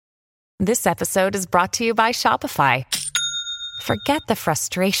This episode is brought to you by Shopify. Forget the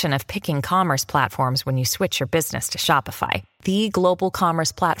frustration of picking commerce platforms when you switch your business to Shopify, the global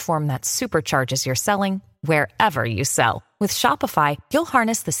commerce platform that supercharges your selling wherever you sell. With Shopify, you'll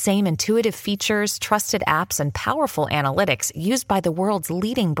harness the same intuitive features, trusted apps, and powerful analytics used by the world's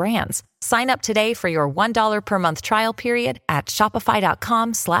leading brands. Sign up today for your $1 per month trial period at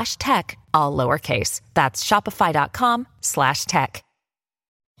shopify.com/tech, all lowercase. That's shopify.com/tech.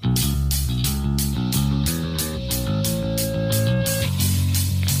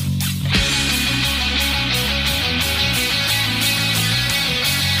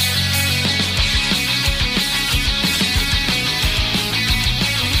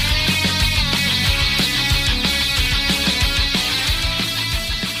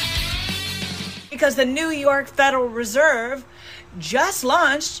 Because the New York Federal Reserve just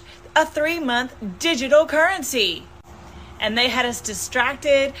launched a 3-month digital currency. And they had us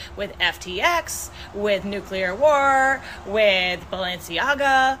distracted with FTX, with nuclear war, with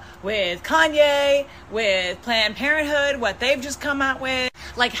Balenciaga, with Kanye, with Planned Parenthood, what they've just come out with.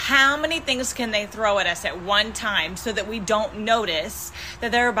 Like, how many things can they throw at us at one time so that we don't notice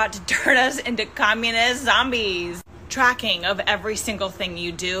that they're about to turn us into communist zombies? Tracking of every single thing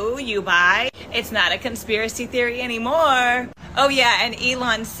you do, you buy. It's not a conspiracy theory anymore. Oh yeah, and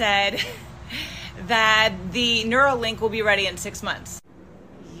Elon said that the Neuralink will be ready in 6 months.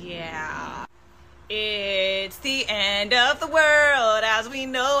 Yeah. It's the end of the world as we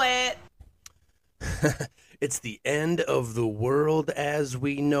know it. It's the end of the world as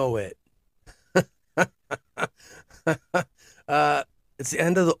we know it. It's the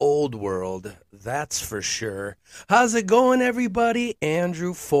end of the old world, that's for sure. How's it going, everybody?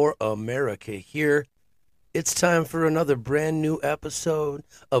 Andrew for America here. It's time for another brand new episode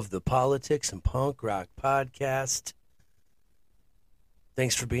of the Politics and Punk Rock Podcast.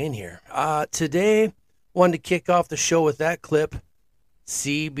 Thanks for being here. Today, wanted to kick off the show with that clip.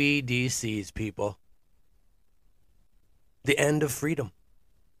 CBDCs, people. The end of freedom.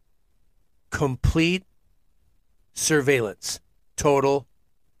 Complete surveillance. Total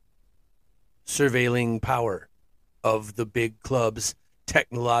surveilling power of the big club's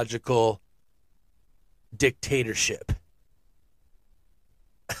technological dictatorship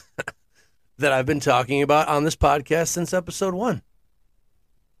that I've been talking about on this podcast since episode 1.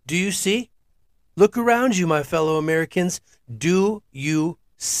 Do you see? Look around you, my fellow Americans. Do you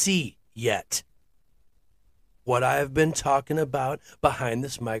see yet what I have been talking about behind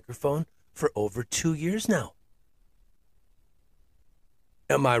this microphone for over 2 years now?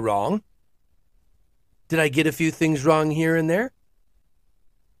 Am I wrong? Did I get a few things wrong here and there?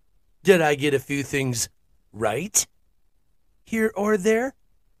 Did I get a few things right here or there?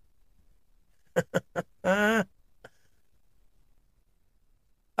 I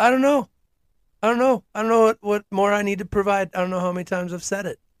don't know. I don't know what more I need to provide. I don't know how many times I've said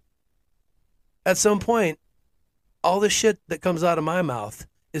it. At some point, all the shit that comes out of my mouth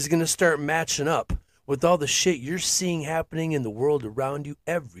is going to start matching up with all the shit you're seeing happening in the world around you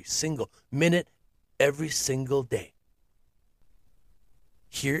every single minute, every single day.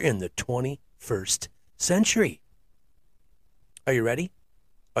 Here in the 21st century. Are you ready?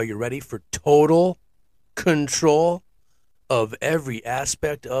 Are you ready for total control of every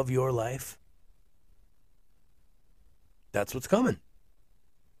aspect of your life? That's what's coming.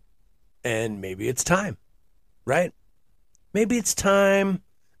 And maybe it's time, right? Maybe it's time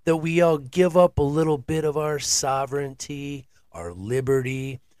that we all give up a little bit of our sovereignty, our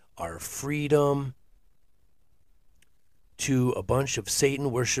liberty, our freedom to a bunch of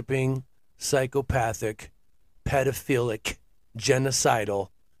Satan-worshiping, psychopathic, pedophilic,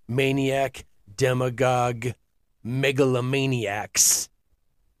 genocidal, maniac, demagogue, megalomaniacs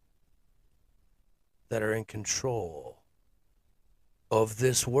that are in control of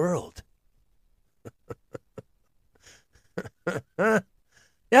this world.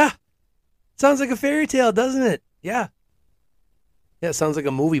 Yeah. Sounds like a fairy tale, doesn't it? Yeah. Yeah, it sounds like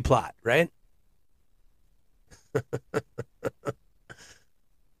a movie plot, right?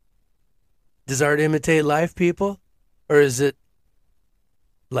 Does art imitate life, people? Or is it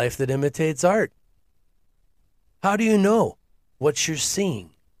life that imitates art? How do you know what you're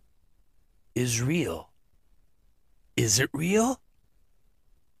seeing is real? Is it real?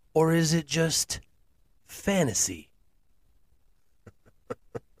 Or is it just fantasy?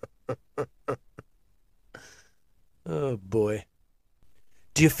 Oh, boy.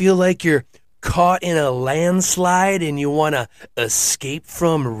 Do you feel like you're caught in a landslide and you want to escape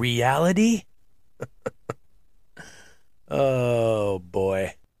from reality? Oh,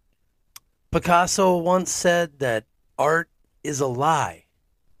 boy. Picasso once said that art is a lie.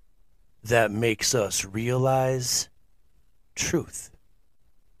 that makes us realize truth.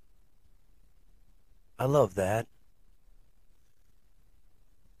 I love that.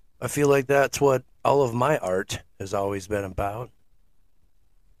 I feel like that's what all of my art has always been about.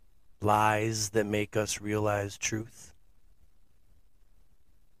 Lies that make us realize truth.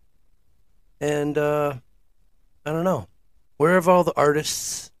 And, I don't know. Where have all the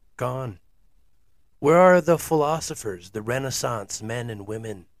artists gone? Where are the philosophers, the Renaissance men and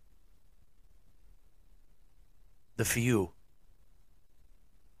women? The few.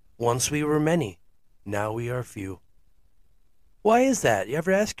 Once we were many, now we are few. Why is that? You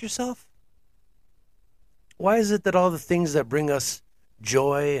ever ask yourself? Why is it that all the things that bring us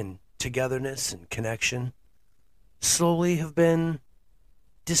joy and togetherness and connection slowly have been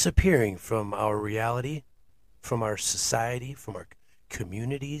disappearing from our reality, from our society, from our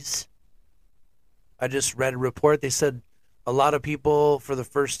communities? I just read a report. They said a lot of people for the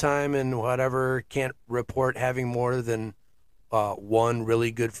first time in whatever can't report having more than one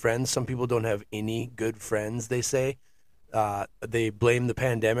really good friend. Some people don't have any good friends, they say. They blame the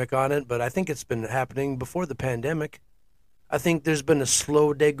pandemic on it, but I think it's been happening before the pandemic. I think there's been a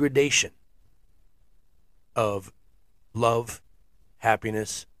slow degradation of love,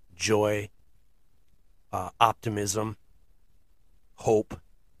 happiness, joy, optimism, hope.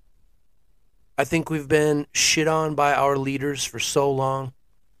 I think we've been shit on by our leaders for so long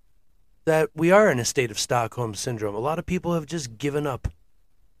that we are in a state of Stockholm Syndrome. A lot of people have just given up.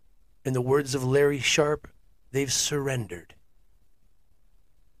 In the words of Larry Sharp, they've surrendered.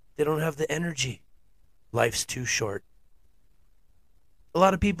 They don't have the energy. Life's too short. A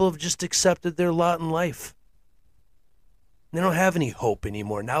lot of people have just accepted their lot in life. They don't have any hope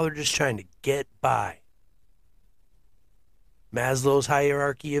anymore. Now they're just trying to get by. Maslow's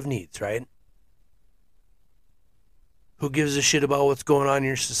hierarchy of needs, right? Who gives a shit about what's going on in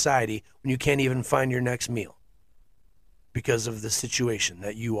your society when you can't even find your next meal because of the situation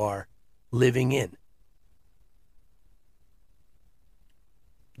that you are living in?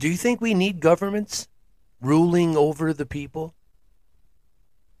 Do you think we need governments ruling over the people?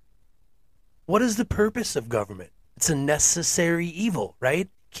 What is the purpose of government? It's a necessary evil, right?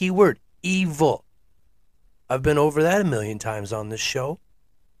 Keyword, evil. I've been over that a million times on this show.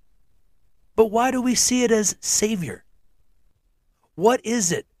 But why do we see it as savior? What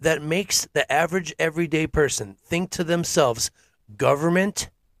is it that makes the average everyday person think to themselves, government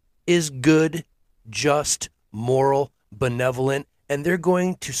is good, just, moral, benevolent, and they're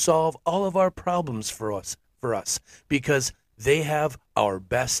going to solve all of our problems for us because they have our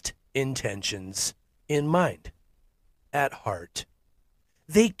best intentions in mind, at heart.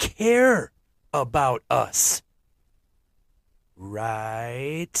 They care about us.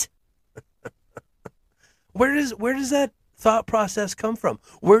 Right? Where does that thought process come from?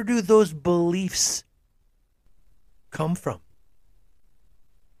 Where do those beliefs come from?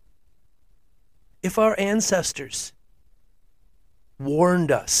 If our ancestors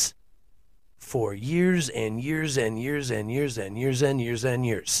warned us for years and years and years and years and years and years and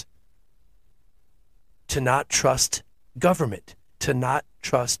years to not trust government, to not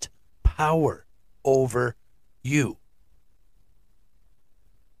trust power over you,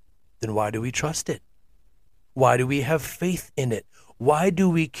 then why do we trust it? Why do we have faith in it? Why do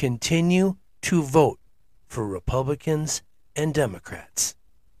we continue to vote for Republicans and Democrats?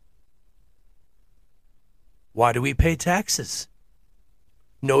 Why do we pay taxes?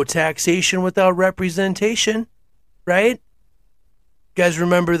 No taxation without representation, right? You guys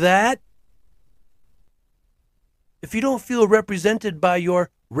remember that? If you don't feel represented by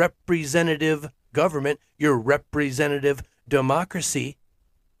your representative government, your representative democracy,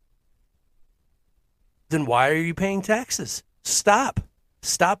 then why are you paying taxes? Stop.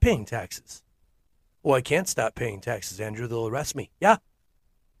 Stop paying taxes. Well, I can't stop paying taxes, Andrew. They'll arrest me. Yeah.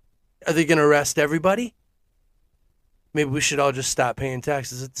 Are they going to arrest everybody? Maybe we should all just stop paying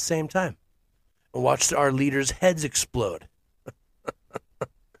taxes at the same time and watch our leaders' heads explode.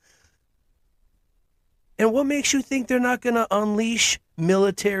 And what makes you think they're not going to unleash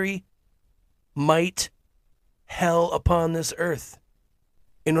military might, hell upon this earth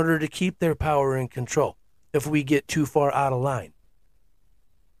in order to keep their power and control if we get too far out of line?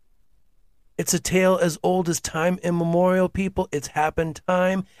 It's a tale as old as time immemorial, people. It's happened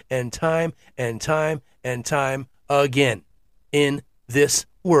time and time and time and time again in this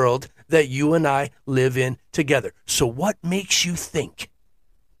world that you and I live in together. So what makes you think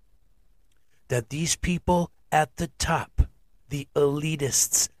that these people at the top, the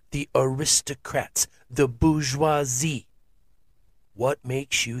elitists, the aristocrats, the bourgeoisie, what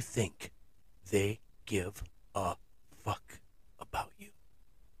makes you think they give a fuck about you?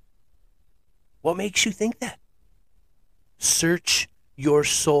 What makes you think that? Search your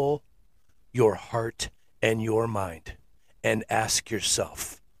soul, your heart, and your mind, and ask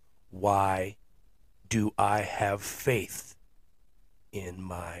yourself, why do I have faith in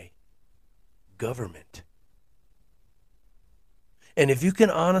my government? And if you can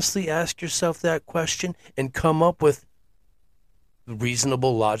honestly ask yourself that question and come up with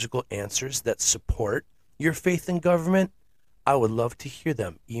reasonable, logical answers that support your faith in government, I would love to hear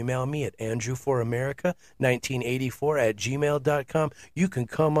them. Email me at andrewforamerica1984@gmail.com. You can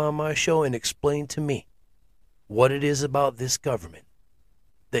come on my show and explain to me what it is about this government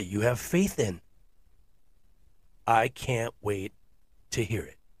that you have faith in. I can't wait to hear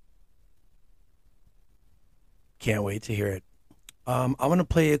it. Can't wait to hear it. I'm going to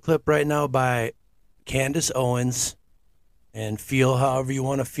play a clip right now by Candace Owens, and feel however you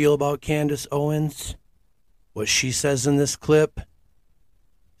want to feel about Candace Owens. What she says in this clip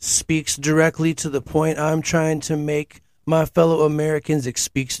speaks directly to the point I'm trying to make, my fellow Americans. It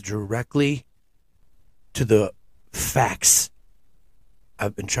speaks directly to the facts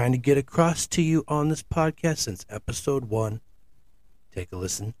I've been trying to get across to you on this podcast since episode 1. Take a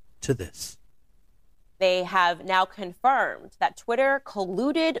listen to this. They have now confirmed that Twitter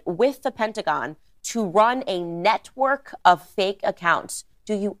colluded with the Pentagon to run a network of fake accounts.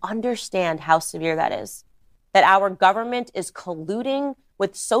 Do you understand how severe that is? That our government is colluding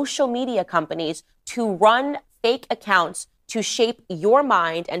with social media companies to run fake accounts to shape your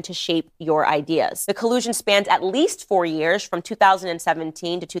mind and to shape your ideas. The collusion spans at least 4 years, from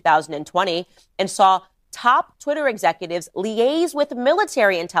 2017 to 2020, and saw top Twitter executives liaise with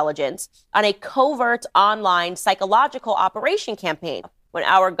military intelligence on a covert online psychological operation campaign, when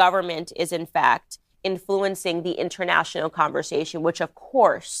our government is in fact influencing the international conversation, which of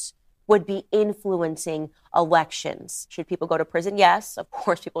course would be influencing elections. Should people go to prison? Yes, of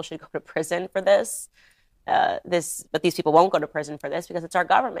course people should go to prison for this. But these people won't go to prison for this because it's our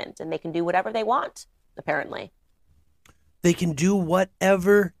government and they can do whatever they want, apparently. They can do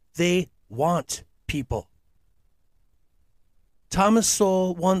whatever they want, people. Thomas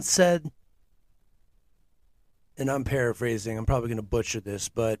Sowell once said, and I'm paraphrasing, I'm probably going to butcher this,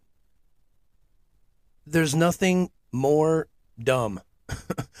 but there's nothing more dumb,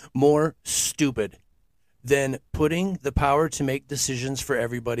 more stupid than putting the power to make decisions for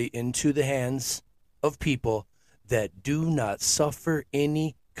everybody into the hands of people that do not suffer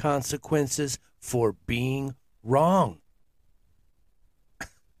any consequences for being wrong.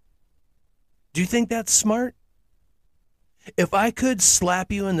 Do you think that's smart? If I could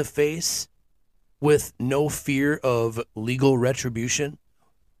slap you in the face with no fear of legal retribution,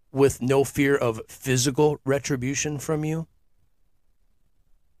 with no fear of physical retribution from you,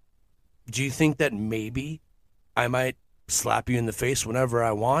 do you think that maybe I might slap you in the face whenever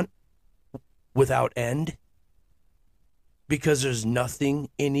I want without end? Because there's nothing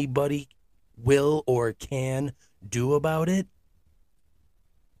anybody will or can do about it?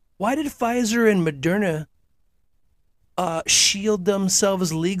 Why did Pfizer and Moderna shield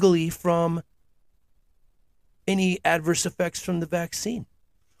themselves legally from any adverse effects from the vaccine?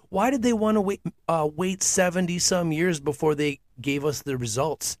 Why did they want to wait 70-some years before they gave us the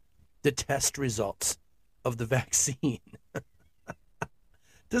results, the test results of the vaccine?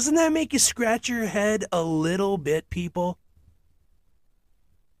 Doesn't that make you scratch your head a little bit, people?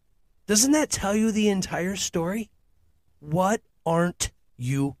 Doesn't that tell you the entire story? What aren't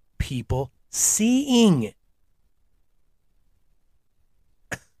you people seeing?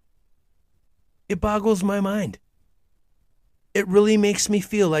 It boggles my mind. It really makes me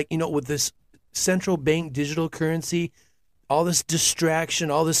feel like, with this central bank digital currency, all this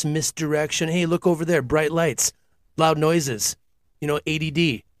distraction, all this misdirection. Hey, look over there, bright lights, loud noises,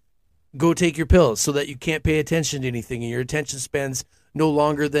 ADD. Go take your pills so that you can't pay attention to anything and your attention span's no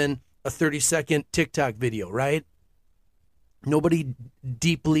longer than a 30-second TikTok video, right? Nobody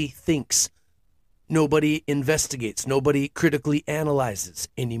deeply thinks. Nobody investigates. Nobody critically analyzes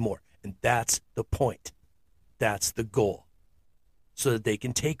anymore. And that's the point. That's the goal. So that they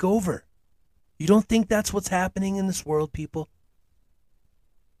can take over. You don't think that's what's happening in this world, people?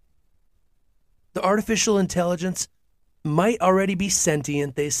 The artificial intelligence might already be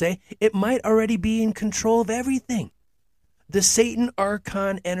sentient, they say. It might already be in control of everything. The Satan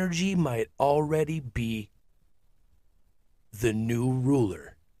Archon energy might already be the new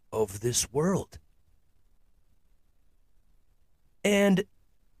ruler of this world. And,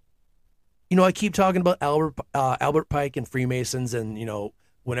 I keep talking about Albert Pike and Freemasons, and,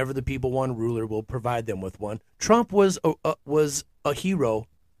 whenever the people want a ruler, we'll provide them with one. Trump was a hero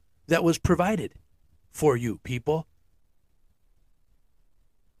that was provided for you, people.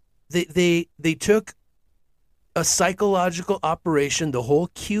 They took a psychological operation, the whole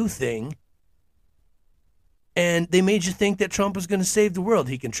Q thing, and they made you think that Trump was going to save the world.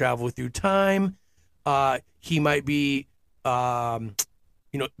 He can travel through time. He might be, RFK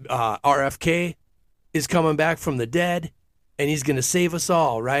is coming back from the dead, and he's going to save us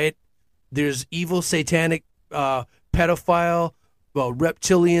all, right? There's evil, satanic, pedophile,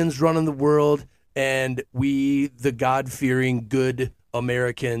 reptilians running the world, and we, the God-fearing, good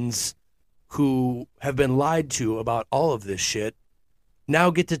Americans who have been lied to about all of this shit, now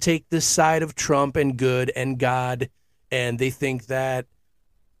get to take this side of Trump and good and God, and they think that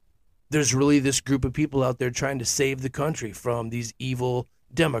there's really this group of people out there trying to save the country from these evil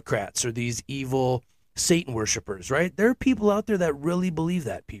Democrats or these evil Satan worshipers, right? There are people out there that really believe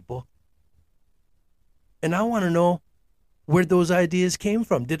that, people. And I want to know where those ideas came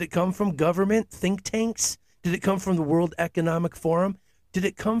from. Did it come from government, think tanks? Did it come from the World Economic Forum? Did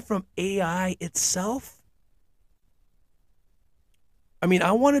it come from AI itself? I mean,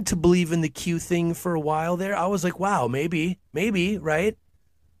 I wanted to believe in the Q thing for a while there. I was like, wow, maybe, right?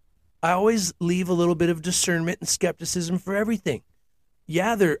 I always leave a little bit of discernment and skepticism for everything.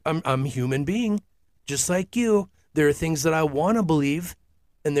 Yeah, I'm a human being, just like you. There are things that I want to believe,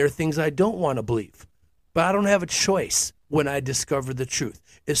 and there are things I don't want to believe. But I don't have a choice when I discover the truth.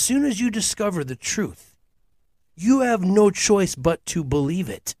 As soon as you discover the truth, you have no choice but to believe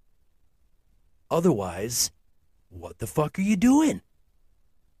it. Otherwise, what the fuck are you doing?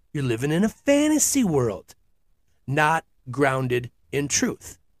 You're living in a fantasy world, not grounded in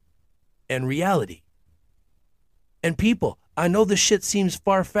truth and reality. And people, I know this shit seems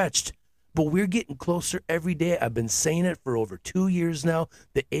far-fetched, but we're getting closer every day. I've been saying it for over 2 years now.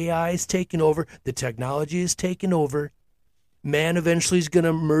 The AI is taking over. The technology is taking over. Man eventually is going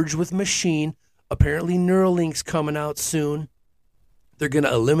to merge with machine. Apparently Neuralink's coming out soon. They're going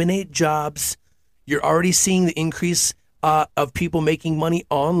to eliminate jobs. You're already seeing the increase of people making money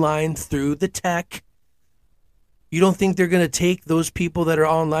online through the tech. You don't think they're going to take those people that are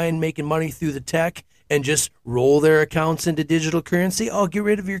online making money through the tech and just roll their accounts into digital currency? Oh, get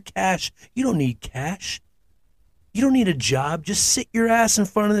rid of your cash. You don't need cash. You don't need a job. Just sit your ass in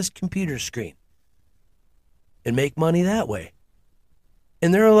front of this computer screen and make money that way.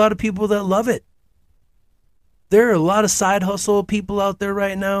 And there are a lot of people that love it. There are a lot of side hustle people out there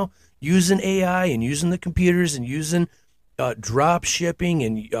right now using AI and using the computers and using drop shipping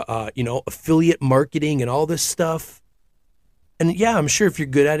and affiliate marketing and all this stuff. And yeah, I'm sure if you're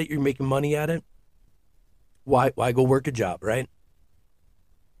good at it, you're making money at it. Why go work a job, right?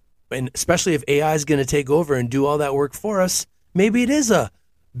 And especially if AI is going to take over and do all that work for us, maybe it is a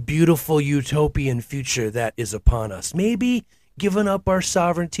beautiful utopian future that is upon us. Maybe giving up our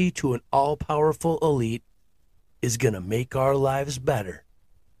sovereignty to an all-powerful elite is going to make our lives better.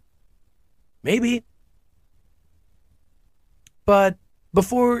 Maybe. But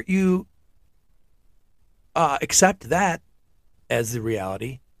before you accept that as the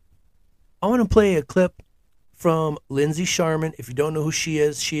reality, I want to play a clip from Lindsay Sharman. If you don't know who she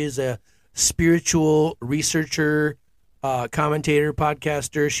is a spiritual researcher, commentator,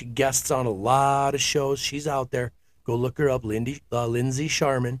 podcaster. She guests on a lot of shows. She's out there. Go look her up, Lindsay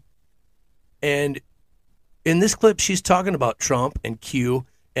Sharman. And in this clip, she's talking about Trump and Q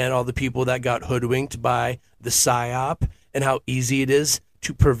and all the people that got hoodwinked by the PSYOP and how easy it is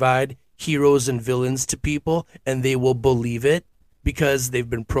to provide heroes and villains to people, and they will believe it because they've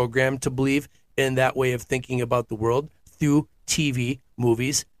been programmed to believe in that way of thinking about the world through TV,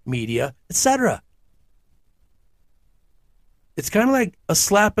 movies, media, etc. It's kind of like a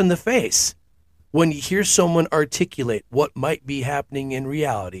slap in the face when you hear someone articulate what might be happening in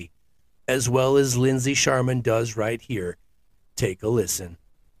reality, as well as Lindsay Sharman does right here. Take a listen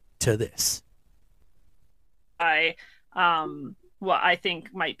to this. What I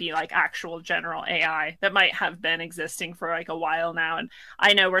think might be like actual general AI that might have been existing for like a while now. And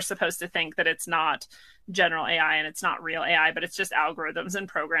I know we're supposed to think that it's not general AI and it's not real AI, but it's just algorithms and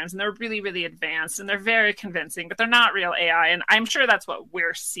programs, and they're really, really advanced and they're very convincing, but they're not real AI. And I'm sure that's what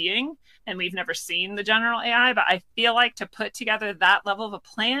we're seeing, and we've never seen the general AI, but I feel like to put together that level of a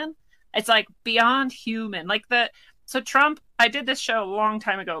plan, it's like beyond human. So Trump, I did this show a long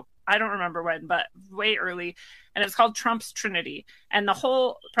time ago. I don't remember when, but way early. And it's called Trump's Trinity. And the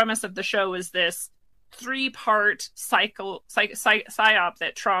whole premise of the show is this 3-part psyop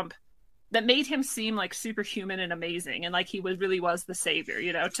that made him seem like superhuman and amazing. And like he really was the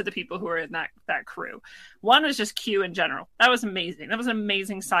savior, to the people who were in that crew. One was just Q in general. That was amazing. That was an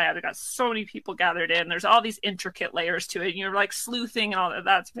amazing psyop. It got so many people gathered in. There's all these intricate layers to it. And you're like sleuthing and all that.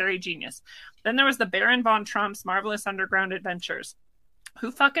 That's very genius. Then there was the Baron von Trump's Marvelous Underground Adventures.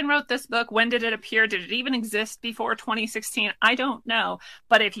 Who fucking wrote this book? When did it appear? Did it even exist before 2016? I don't know.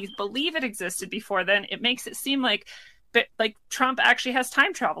 But if you believe it existed before then, it makes it seem like Trump actually has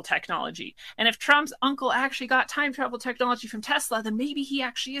time travel technology. And if Trump's uncle actually got time travel technology from Tesla, then maybe he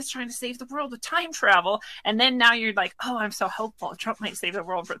actually is trying to save the world with time travel. And then now you're like, oh, I'm so hopeful. Trump might save the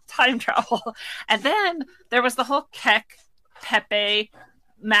world with time travel. And then there was the whole Keck, Pepe,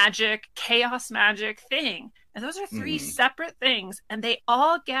 magic, chaos magic thing. And those are three separate things. And they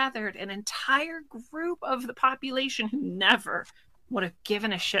all gathered an entire group of the population who never would have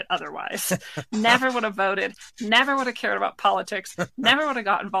given a shit otherwise. Never would have voted, never would have cared about politics, never would have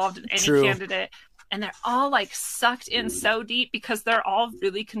got involved in any candidate. And they're all like sucked in so deep because they're all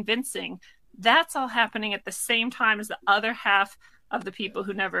really convincing. That's all happening at the same time as the other half of the people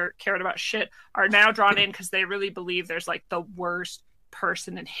who never cared about shit are now drawn in because they really believe there's like the worst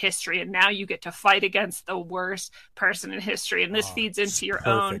person in history, and now you get to fight against the worst person in history, and this feeds into your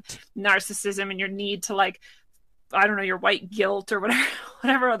own narcissism and your need to, like, I don't know, your white guilt or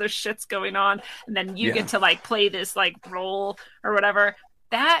whatever other shit's going on, and then you get to like play this like role or whatever.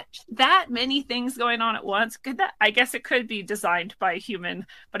 That many things going on at once, I guess it could be designed by a human,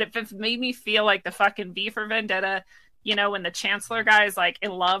 but if it made me feel like the fucking V for Vendetta, you know, when the chancellor guy is like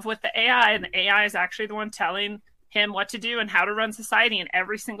in love with the AI and the AI is actually the one telling him what to do and how to run society, and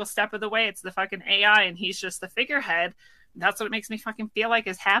every single step of the way it's the fucking AI and he's just the figurehead. That's what it makes me fucking feel like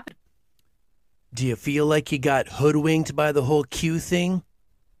is happening. Do you feel like you got hoodwinked by the whole Q thing,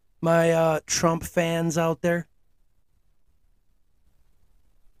 my Trump fans out there?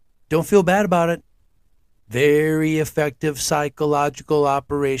 Don't feel bad about it. Very effective psychological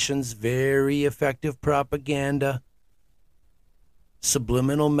operations, very effective propaganda,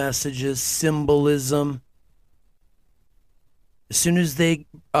 subliminal messages, symbolism. As soon as they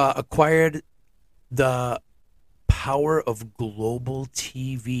acquired the power of global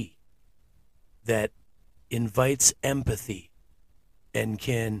TV that invites empathy and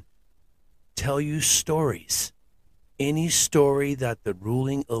can tell you stories, any story that the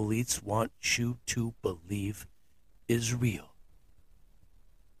ruling elites want you to believe is real.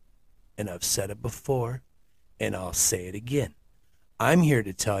 And I've said it before, and I'll say it again. I'm here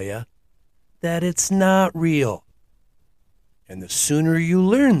to tell you that it's not real. And the sooner you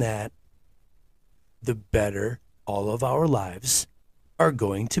learn that, the better all of our lives are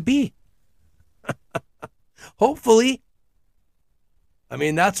going to be. Hopefully. I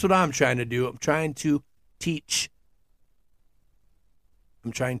mean, that's what I'm trying to do. I'm trying to teach.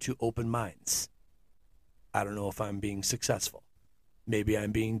 I'm trying to open minds. I don't know if I'm being successful. Maybe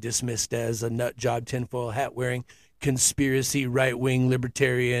I'm being dismissed as a nut job, tinfoil hat wearing, conspiracy, right-wing,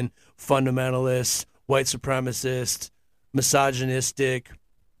 libertarian, fundamentalist, white supremacist, misogynistic,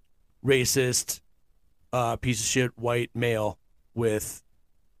 racist, piece of shit white male with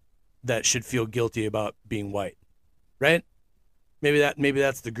that should feel guilty about being white, right? Maybe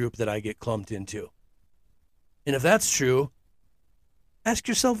that's the group that I get clumped into. And if that's true, ask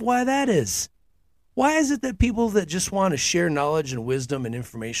yourself why that is. Why is it that people that just want to share knowledge and wisdom and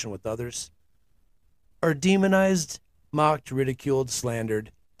information with others are demonized, mocked, ridiculed,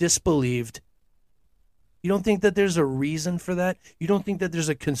 slandered, disbelieved? You don't think that there's a reason for that? You don't think that there's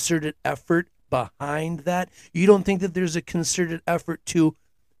a concerted effort behind that? You don't think that there's a concerted effort to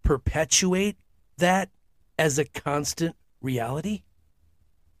perpetuate that as a constant reality?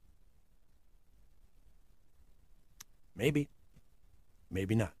 Maybe.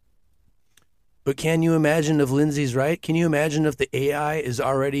 Maybe not. But can you imagine if Lindsay's right? Can you imagine if the AI is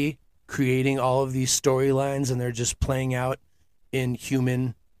already creating all of these storylines and they're just playing out in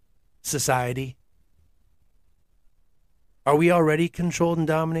human society? Are we already controlled and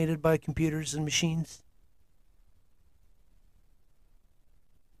dominated by computers and machines?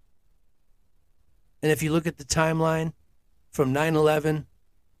 And if you look at the timeline from 9/11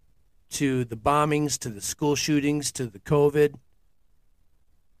 to the bombings, to the school shootings, to the COVID,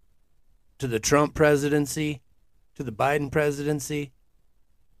 to the Trump presidency, to the Biden presidency,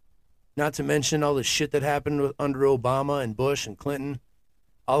 not to mention all the shit that happened under Obama and Bush and Clinton,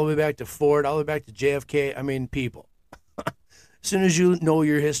 all the way back to Ford, all the way back to JFK. I mean, people. As soon as you know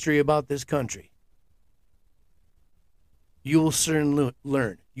your history about this country, you will soon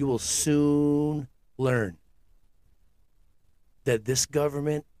learn. You will soon learn that this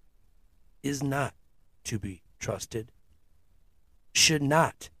government is not to be trusted, should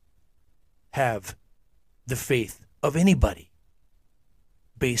not have the faith of anybody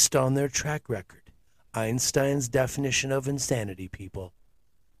based on their track record. Einstein's definition of insanity, people.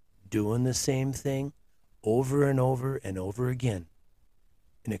 Doing the same thing over and over and over again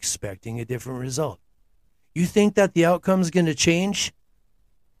and expecting a different result. You think that the outcome is going to change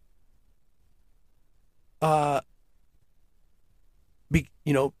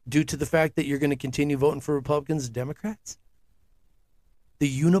due to the fact that you're going to continue voting for Republicans and Democrats?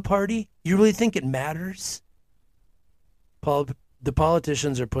 The uniparty? You really think it matters? The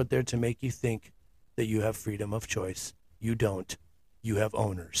politicians are put there to make you think that you have freedom of choice. You don't. You have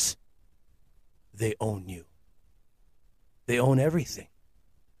owners. They own you. They own everything.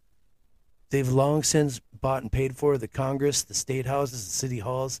 They've long since bought and paid for the Congress, the state houses, the city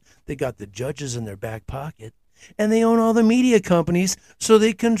halls. They got the judges in their back pocket. And they own all the media companies, so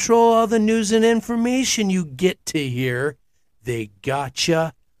they control all the news and information you get to hear. They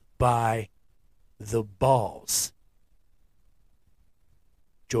gotcha by the balls.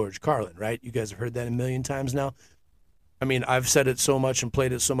 George Carlin, right? You guys have heard that a million times now. I mean, I've said it so much and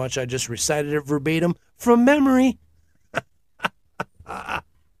played it so much, I just recited it verbatim from memory.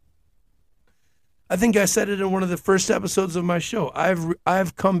 I think I said it in one of the first episodes of my show.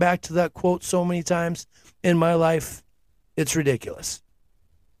 I've come back to that quote so many times in my life, it's ridiculous.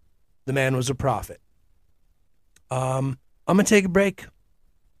 The man was a prophet. I'm going to take a break.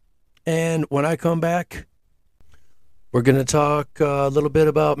 And when I come back, we're going to talk a little bit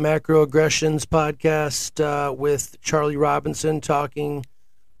about Macroaggressions podcast with Charlie Robinson, talking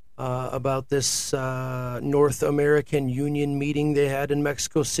about this North American Union meeting they had in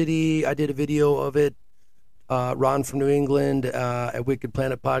Mexico City. I did a video of it. Ron from New England at Wicked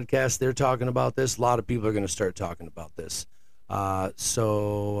Planet Podcast, they're talking about this. A lot of people are going to start talking about this.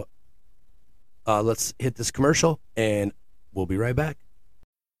 So let's hit this commercial, and we'll be right back.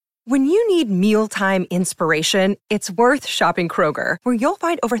 When you need mealtime inspiration, it's worth shopping Kroger, where you'll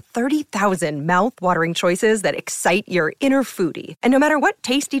find over 30,000 mouth-watering choices that excite your inner foodie. And no matter what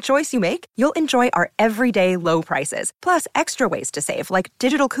tasty choice you make, you'll enjoy our everyday low prices, plus extra ways to save, like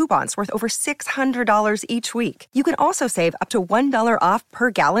digital coupons worth over $600 each week. You can also save up to $1 off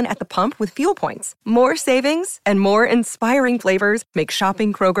per gallon at the pump with fuel points. More savings and more inspiring flavors make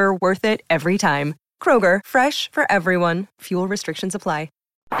shopping Kroger worth it every time. Kroger, fresh for everyone. Fuel restrictions apply.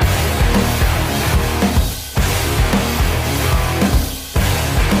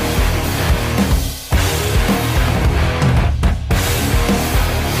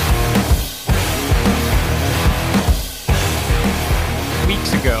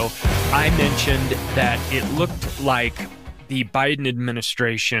 Weeks ago, I mentioned that it looked like the Biden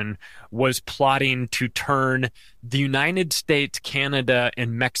administration was plotting to turn the United States, Canada,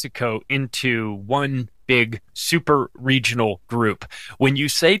 and Mexico into one big super regional group. When you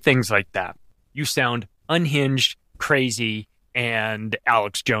say things like that, you sound unhinged, crazy, and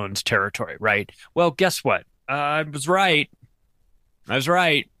Alex Jones territory, right? Well, guess what? I was right.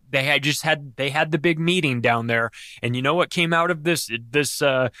 They had the big meeting down there, and you know what came out of this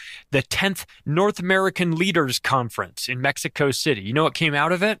the 10th North American Leaders Conference in Mexico City? You know what came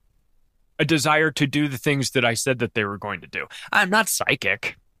out of it? A desire to do the things that I said that they were going to do. I'm not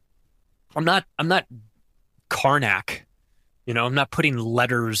psychic. I'm not Karnak. You know, I'm not putting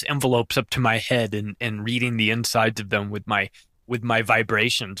envelopes up to my head and reading the insides of them with my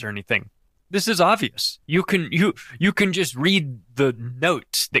vibrations or anything. This is obvious. You can just read the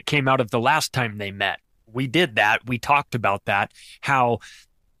notes that came out of the last time they met. We did that. We talked about that, how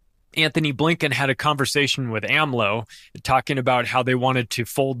Anthony Blinken had a conversation with AMLO talking about how they wanted to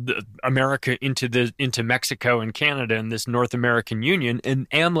fold America into Mexico and Canada in this North American Union. And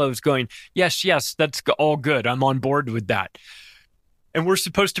AMLO's going, yes, that's all good. I'm on board with that. And we're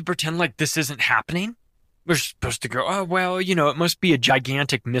supposed to pretend like this isn't happening? We're supposed to go, oh, well, you know, it must be a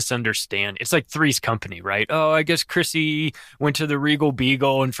gigantic misunderstanding. It's like Three's Company, right? Oh, I guess Chrissy went to the Regal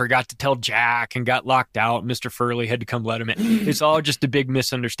Beagle and forgot to tell Jack and got locked out. Mr. Furley had to come let him in. It's all just a big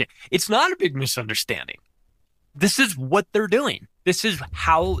misunderstanding. It's not a big misunderstanding. This is what they're doing. This is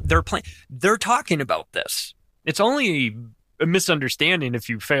how they're playing. They're talking about this. It's only a misunderstanding if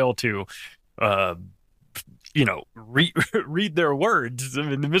you fail to read their words. I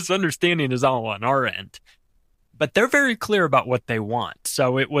mean, the misunderstanding is all on our end. But they're very clear about what they want.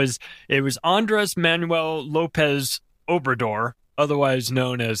 So it was Andres Manuel Lopez Obrador, otherwise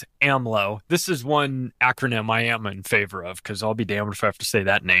known as AMLO. This is one acronym I am in favor of, because I'll be damned if I have to say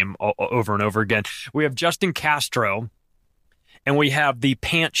that name over and over again. We have Justin Castro, and we have the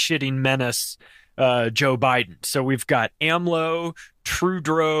pants-shitting menace, Joe Biden. So we've got AMLO,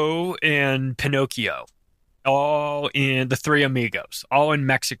 Trudeau, and Pinocchio, all in the Three Amigos, all in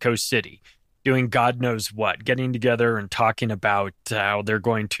Mexico City, doing God knows what, getting together and talking about how they're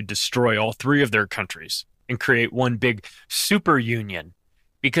going to destroy all three of their countries and create one big super union,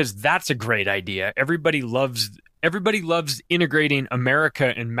 because that's a great idea. Everybody loves integrating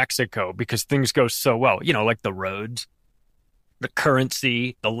America and Mexico because things go so well, you know, like the roads, the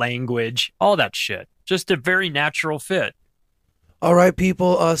currency, the language, all that shit. Just a very natural fit. All right,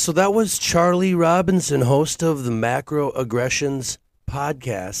 people. So that was Charlie Robinson, host of the Macroaggressions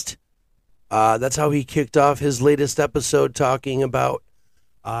podcast. That's how he kicked off his latest episode, talking about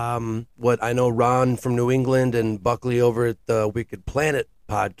what I know Ron from New England and Buckley over at the Wicked Planet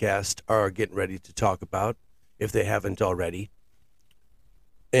podcast are getting ready to talk about, if they haven't already.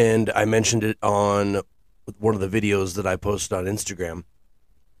 And I mentioned it on one of the videos that I posted on Instagram.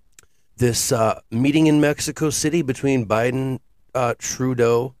 This meeting in Mexico City between Biden,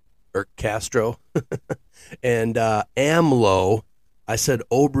 Trudeau, or Castro, and AMLO. I said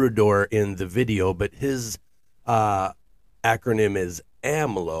Obrador in the video, but his acronym is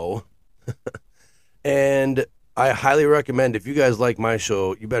AMLO. And I highly recommend, if you guys like my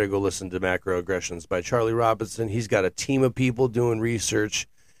show, you better go listen to Macroaggressions by Charlie Robinson. He's got a team of people doing research.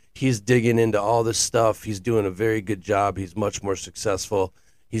 He's digging into all this stuff. He's doing a very good job. He's much more successful.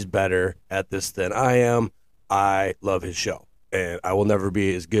 He's better at this than I am. I love his show. And I will never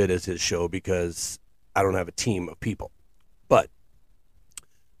be as good as his show because I don't have a team of people. But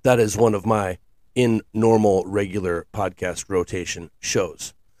that is one of my in normal, regular podcast rotation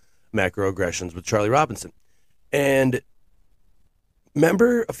shows, Macroaggressions with Charlie Robinson. And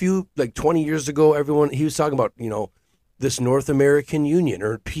remember a few, 20 years ago, he was talking about, this North American Union,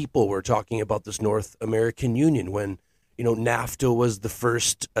 or people were talking about this North American Union when, NAFTA was the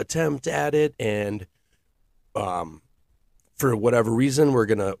first attempt at it. And for whatever reason,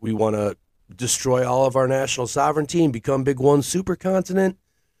 we want to destroy all of our national sovereignty and become big one supercontinent.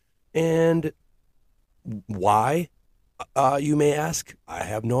 And why, you may ask? I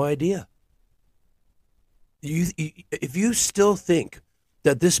have no idea. If you still think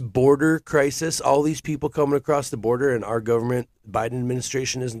that this border crisis, all these people coming across the border and our government, Biden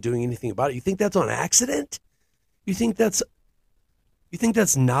administration isn't doing anything about it, you think that's on accident? You think that's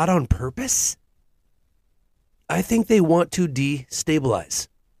not on purpose? I think they want to destabilize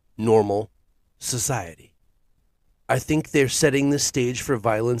normal society. I think they're setting the stage for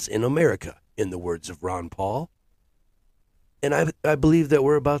violence in America, in the words of Ron Paul. And I believe that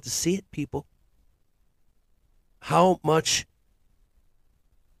we're about to see it, people. How much...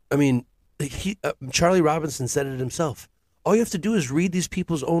 Charlie Robinson said it himself. All you have to do is read these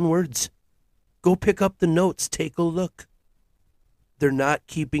people's own words. Go pick up the notes. Take a look. They're not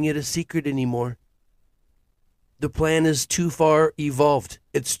keeping it a secret anymore. The plan is too far evolved.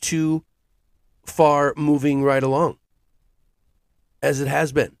 It's too far moving right along, as it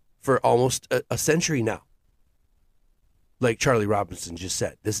has been for almost a century now. Like Charlie Robinson just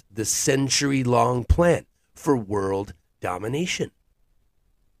said, this century-long plan for world domination.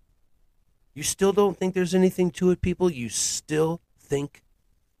 You still don't think there's anything to it, people? You still think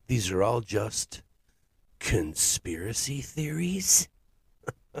these are all just conspiracy theories?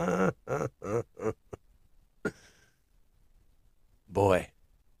 Boy.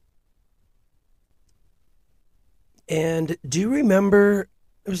 And do you remember,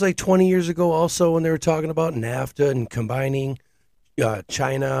 it was 20 years ago also when they were talking about NAFTA and combining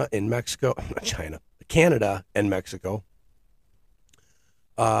Canada and Mexico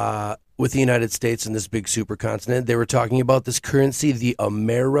with the United States and this big supercontinent. They were talking about this currency, the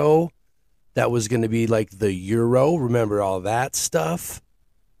Amero, that was going to be like the euro. Remember all that stuff?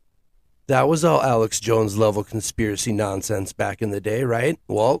 That was all Alex Jones level conspiracy nonsense back in the day, right?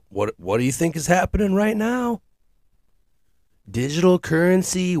 Well, what do you think is happening right now? Digital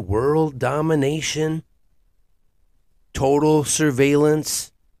currency, world domination, total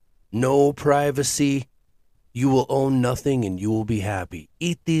surveillance, no privacy. You will own nothing and you will be happy.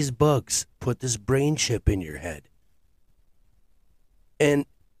 Eat these bugs. Put this brain chip in your head. And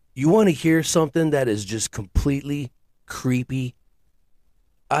you want to hear something that is just completely creepy?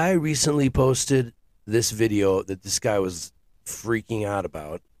 I recently posted this video that this guy was freaking out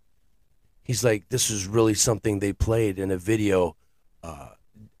about. He's like, this is really something they played in a video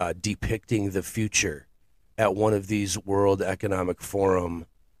depicting the future at one of these World Economic Forum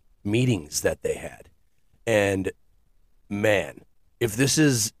meetings that they had. And man, if this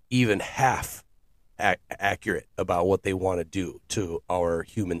is even half accurate about what they want to do to our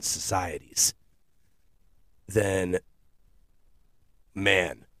human societies, then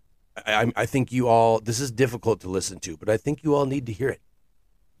man, I think you all, this is difficult to listen to, but I think you all need to hear it.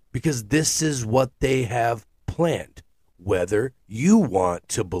 Because this is what they have planned, whether you want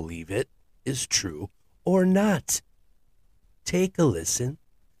to believe it is true or not. Take a listen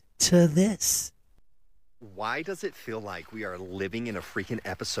to this. Why does it feel like we are living in a freaking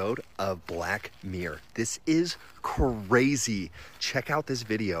episode of Black Mirror? This is crazy. Check out this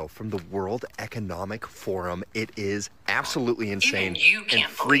video from the World Economic Forum. It is absolutely insane. Even you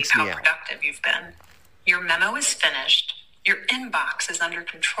can't believe how productive you've been. Your memo is finished, your inbox is under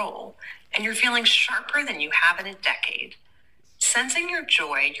control, and you're feeling sharper than you have in a decade. Sensing your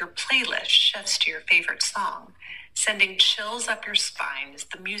joy, your playlist shifts to your favorite song, sending chills up your spine as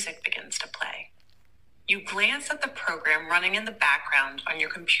the music begins to play. You glance at the program running in the background on your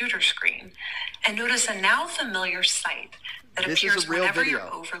computer screen and notice a now familiar sight that appears whenever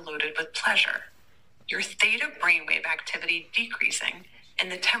you're overloaded with pleasure. Your theta brainwave activity decreasing in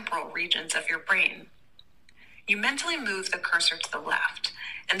the temporal regions of your brain. You mentally move the cursor to the left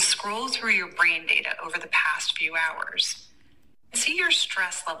and scroll through your brain data over the past few hours. See your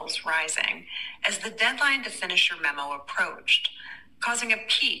stress levels rising as the deadline to finish your memo approached, causing a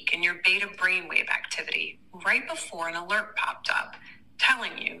peak in your beta brainwave activity right before an alert popped up,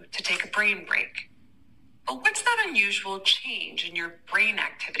 telling you to take a brain break. But what's that unusual change in your brain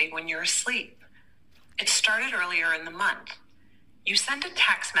activity when you're asleep? It started earlier in the month. You send a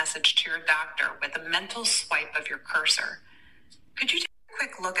text message to your doctor with a mental swipe of your cursor. Could you take a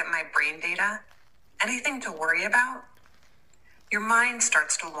quick look at my brain data? Anything to worry about? Your mind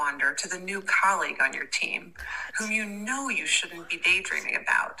starts to wander to the new colleague on your team, whom you know you shouldn't be daydreaming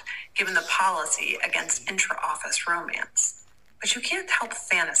about, given the policy against intra-office romance. But you can't help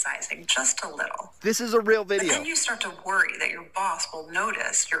fantasizing just a little. This is a real video. But then you start to worry that your boss will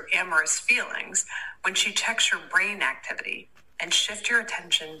notice your amorous feelings when she checks your brain activity and shift your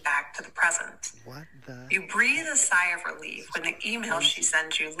attention back to the present. You breathe a sigh of relief when the email she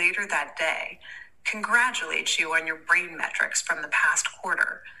sends you later that day congratulates you on your brain metrics from the past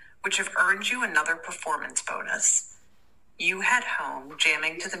quarter, which have earned you another performance bonus. You head home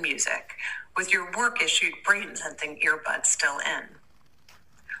jamming to the music with your work-issued brain-sensing earbuds still in.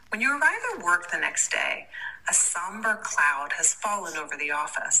 When you arrive at work the next day, a somber cloud has fallen over the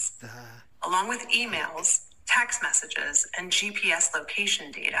office. Along with emails, text messages, and GPS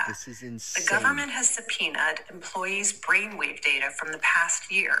location data, This is insane. the government has subpoenaed employees' brainwave data from the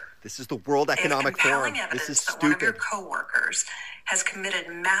past year. This is the World Economic They have compelling Forum. evidence This is that one of your stupid. coworkers has committed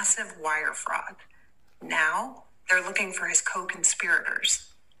massive wire fraud. Now, they're looking for his co-conspirators.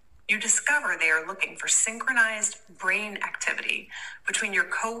 You discover they are looking for synchronized brain activity between your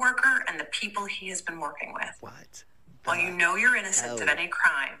coworker and the people he has been working with. What? While you know you're innocent of hell? any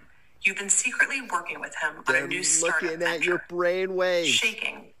crime, you've been secretly working with him on They're a new startup looking at venture. your brain waves.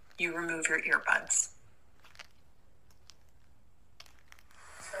 Shaking, you remove your earbuds.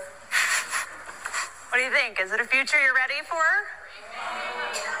 What do you think? Is it a future you're ready for?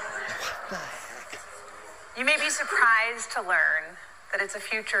 What the heck? You may be surprised to learn that it's a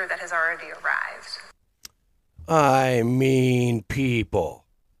future that has already arrived. I mean, people.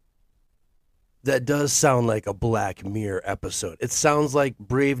 That does sound like a Black Mirror episode. It sounds like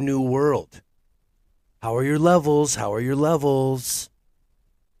Brave New World. How are your levels? How are your levels?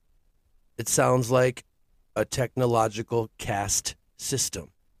 It sounds like a technological caste system.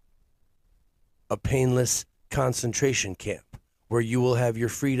 A painless concentration camp where you will have your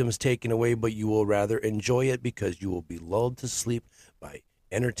freedoms taken away, but you will rather enjoy it because you will be lulled to sleep by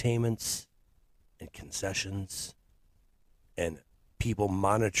entertainments and concessions and people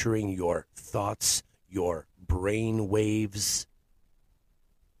monitoring your thoughts, your brain waves.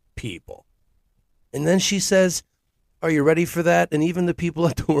 People. And then she says, are you ready for that? And even the people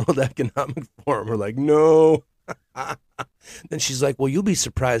at the World Economic Forum are like, no. Then she's like, well, you'll be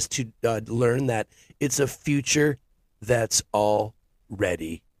surprised to learn that it's a future that's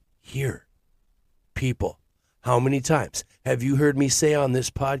already here. People, how many times have you heard me say on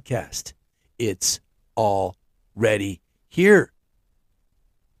this podcast, it's already here?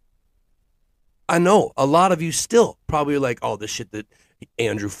 I know a lot of you still probably are like, oh, the shit that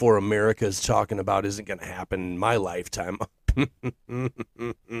Andrew for America is talking about isn't going to happen in my lifetime.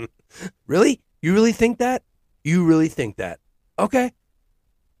 Really? You really think that? You really think that? Okay.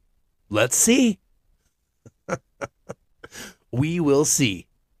 Let's see. We will see.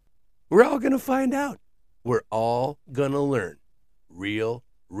 We're all going to find out. We're all going to learn real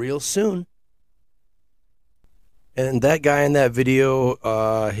soon. And that guy in that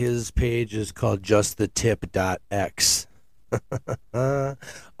video, his page is called justthetip.x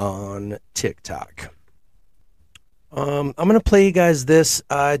on TikTok. I'm going to play you guys this.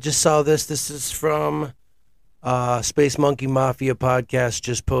 I just saw this. This is from Space Monkey Mafia podcast,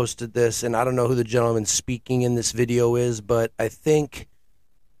 just posted this. And I don't know who the gentleman speaking in this video is, but I think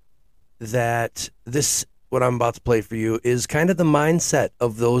that this, what I'm about to play for you, is kind of the mindset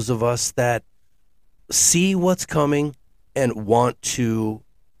of those of us that see what's coming and want to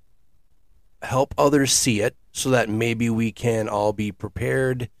help others see it so that maybe we can all be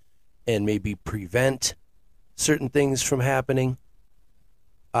prepared and maybe prevent certain things from happening.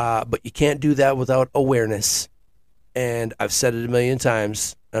 But you can't do that without awareness. And I've said it a million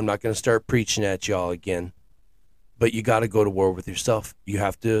times. I'm not going to start preaching at y'all again. But you got to go to war with yourself. You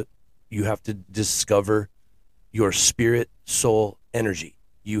have to discover your spirit, soul, energy.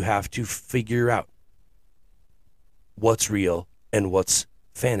 You have to figure out what's real and what's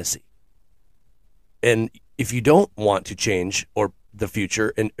fantasy. And if you don't want to change or the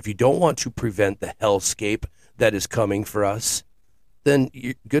future, and if you don't want to prevent the hellscape that is coming for us, then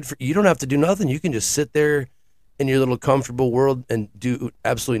you're good for, you don't have to do nothing. You can just sit there in your little comfortable world and do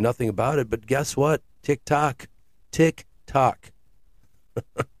absolutely nothing about it. But guess what? Tick-tock. Tick-tock.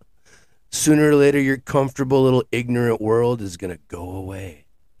 Sooner or later, your comfortable little ignorant world is going to go away.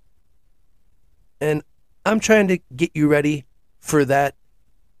 And I'm trying to get you ready for that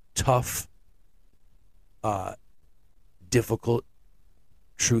tough, difficult,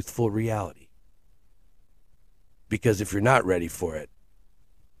 truthful reality. Because if you're not ready for it,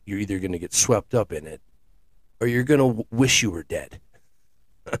 you're either going to get swept up in it or you're going to wish you were dead.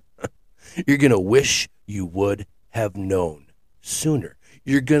 You're going to wish you would have known sooner.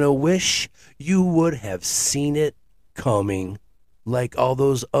 You're going to wish you would have seen it coming like all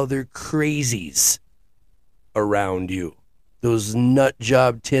those other crazies around you. Those nut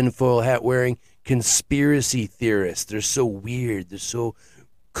job tinfoil hat wearing conspiracy theorists. They're so weird. They're so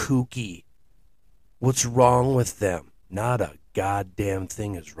kooky. What's wrong with them? Not a goddamn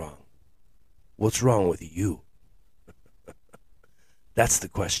thing is wrong. What's wrong with you? That's the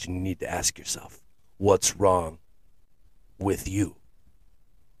question you need to ask yourself. What's wrong with you?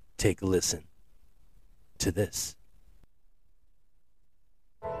 Take a listen to this.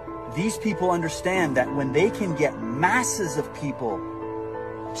 These people understand that when they can get masses of people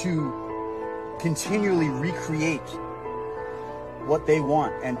to continually recreate what they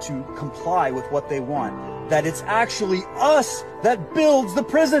want and to comply with what they want, that it's actually us that builds the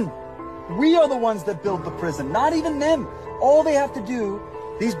prison. We are the ones that build the prison, not even them. All they have to do,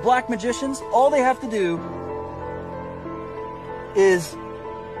 these black magicians, all they have to do is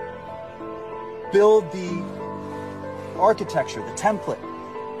build the architecture, the template,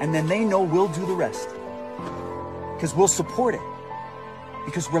 and then they know we'll do the rest. Because we'll support it.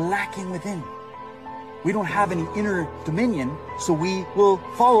 Because we're lacking within. We don't have any inner dominion, so we will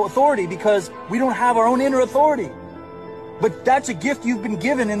follow authority because we don't have our own inner authority. But that's a gift you've been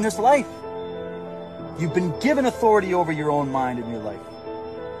given in this life. You've been given authority over your own mind in your life.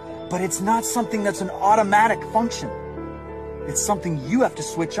 But it's not something that's an automatic function. It's something you have to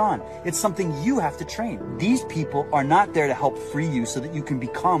switch on. It's something you have to train. These people are not there to help free you so that you can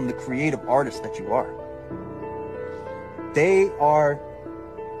become the creative artist that you are. They are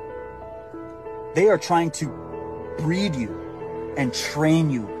trying to breed you and train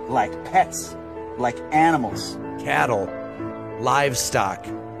you like pets, like animals. Cattle, livestock.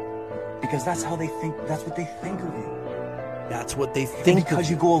 Because that's how they think, that's what they think of you. That's what they think and because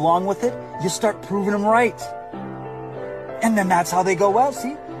you go along with it, you start proving them right. And then that's how they go, well,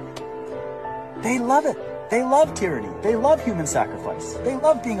 see? They love it. They love tyranny. They love human sacrifice. They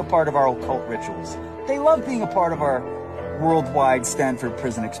love being a part of our occult rituals. They love being a part of our worldwide Stanford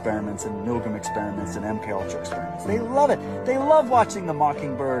prison experiments and Milgram experiments and MK Ultra experiments. They love it. They love watching the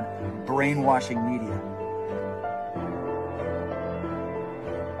Mockingbird brainwashing media.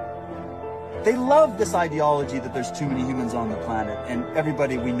 They love this ideology that there's too many humans on the planet and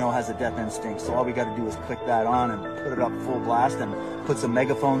everybody we know has a death instinct, so all we got to do is click that on and put it up full blast and put some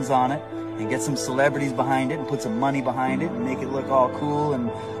megaphones on it and get some celebrities behind it and put some money behind it and make it look all cool and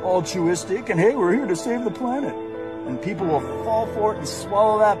altruistic and hey, we're here to save the planet. And people will fall for it and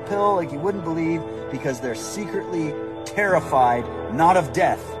swallow that pill like you wouldn't believe because they're secretly terrified, not of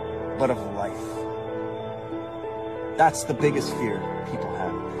death, but of life. That's the biggest fear people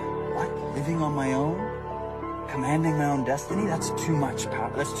have. What? Living on my own? Commanding my own destiny? That's too much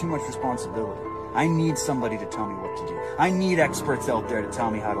power. That's too much responsibility. I need somebody to tell me what to do. I need experts out there to tell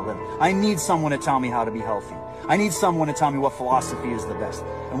me how to live. I need someone to tell me how to be healthy. I need someone to tell me what philosophy is the best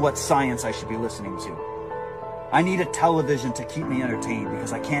and what science I should be listening to. I need a television to keep me entertained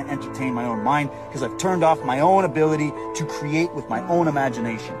because I can't entertain my own mind because I've turned off my own ability to create with my own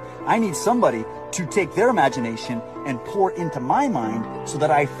imagination. I need somebody to take their imagination and pour into my mind so that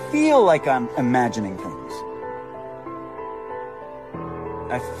I feel like I'm imagining things.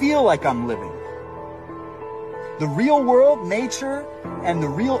 I feel like I'm living. The real world, nature, and the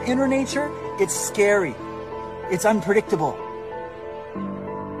real inner nature, it's scary. It's unpredictable.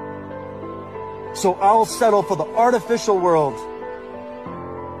 So I'll settle for the artificial world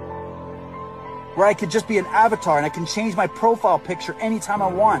where I could just be an avatar and I can change my profile picture anytime I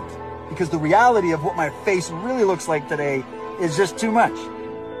want because the reality of what my face really looks like today is just too much.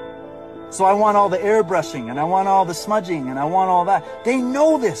 So I want all the airbrushing, and I want all the smudging, and I want all that. They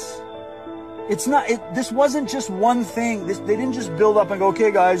know this. This wasn't just one thing. They didn't just build up and go,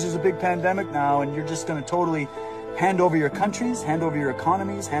 okay guys, there's a big pandemic now, and you're just going to totally hand over your countries, hand over your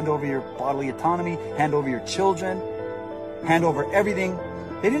economies, hand over your bodily autonomy, hand over your children, hand over everything.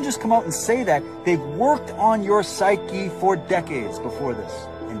 They didn't just come out and say that. They've worked on your psyche for decades before this.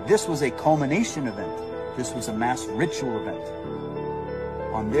 And this was a culmination event. This was a mass ritual event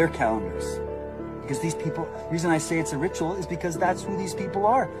on their calendars. Because these people, the reason I say it's a ritual is because that's who these people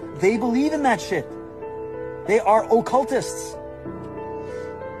are. They believe in that shit. They are occultists.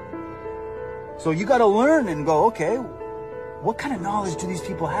 So you got to learn and go, okay, what kind of knowledge do these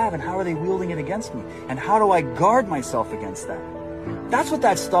people have, and how are they wielding it against me? And how do I guard myself against that? That's what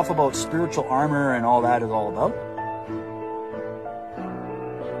that stuff about spiritual armor and all that is all about.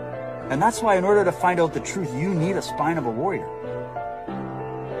 And that's why in order to find out the truth, you need a spine of a warrior.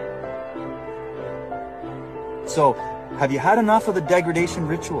 So, have you had enough of the degradation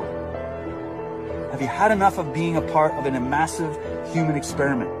ritual? Have you had enough of being a part of a massive human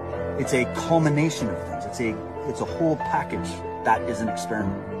experiment? It's a culmination of things. It's a whole package that is an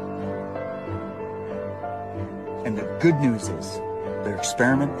experiment. And the good news is, their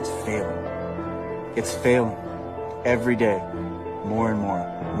experiment is failing. It's failing every day, more and more.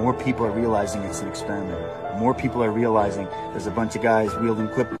 More people are realizing it's an experiment. More people are realizing there's a bunch of guys wielding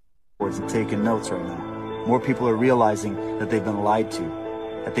clipboards and taking notes right now. More people are realizing that they've been lied to,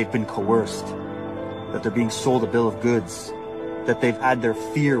 that they've been coerced, that they're being sold a bill of goods, that they've had their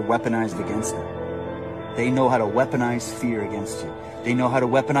fear weaponized against them. They know how to weaponize fear against you. They know how to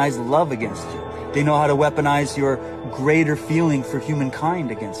weaponize love against you. They know how to weaponize your greater feeling for humankind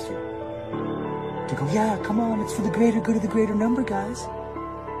against you. To go, yeah, come on, it's for the greater good of the greater number, guys.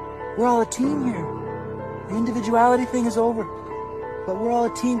 We're all a team here. The individuality thing is over. But we're all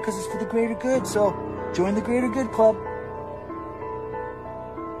a team because it's for the greater good, so join the greater good club.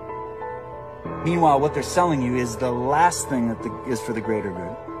 Meanwhile, what they're selling you is the last thing that is for the greater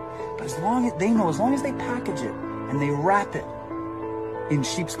good. But as long as they package it and they wrap it in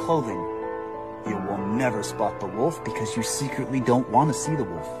sheep's clothing, you will never spot the wolf because you secretly don't want to see the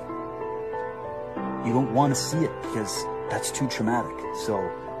wolf. You don't want to see it because that's too traumatic. So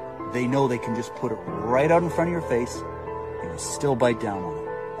they know they can just put it right out in front of your face and you'll still bite down on it.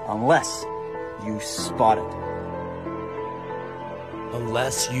 Unless you spot it.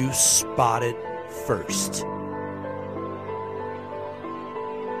 Unless you spot it first.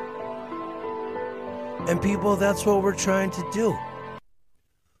 And people, that's what we're trying to do.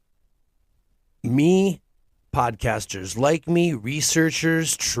 Me, podcasters like me,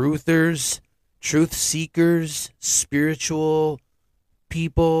 researchers, truthers, truth seekers, spiritual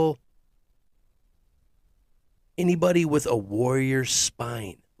people, anybody with a warrior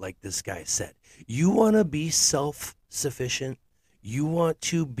spine, like this guy said. You want to be self-sufficient? You want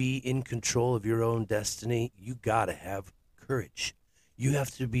to be in control of your own destiny? You got to have courage. You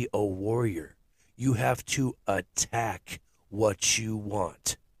have to be a warrior. You have to attack what you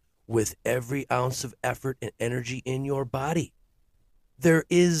want with every ounce of effort and energy in your body. There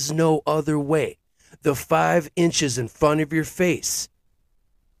is no other way. The 5 inches in front of your face.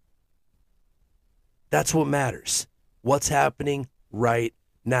 That's what matters. What's happening right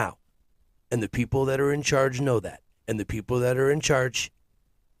now. And the people that are in charge know that. And the people that are in charge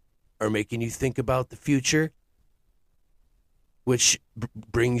are making you think about the future, which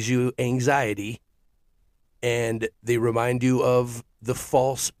brings you anxiety. And they remind you of the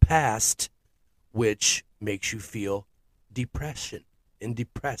false past, which makes you feel depression and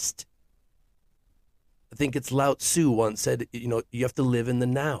depressed. I think it's Lao Tzu once said, you have to live in the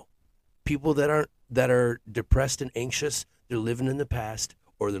now. People that are depressed and anxious, they're living in the past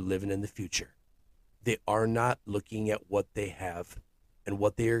or they're living in the future. They are not looking at what they have and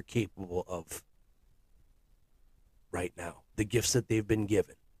what they are capable of right now, the gifts that they've been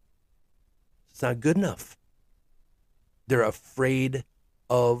given. It's not good enough. They're afraid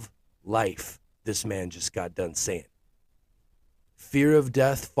of life, this man just got done saying. Fear of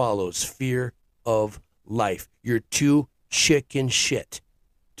death follows fear of life. You're too chicken shit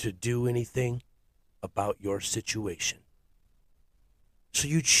to do anything about your situation. So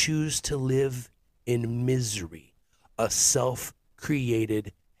you choose to live in misery, a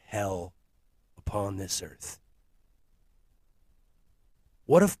self-created hell upon this earth.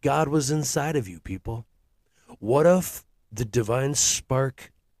 What if God was inside of you, people? What if the divine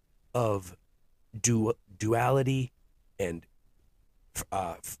spark of duality and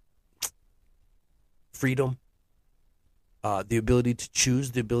freedom, the ability to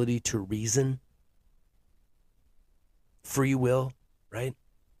choose, the ability to reason, free will, right?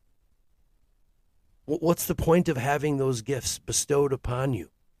 What's the point of having those gifts bestowed upon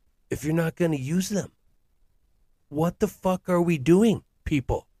you if you're not going to use them? What the fuck are we doing,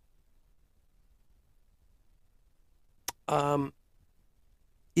 people?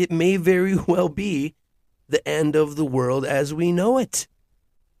 It may very well be the end of the world as we know it.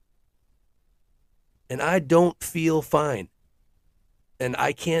 And I don't feel fine. And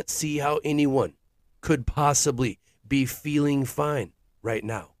I can't see how anyone could possibly be feeling fine right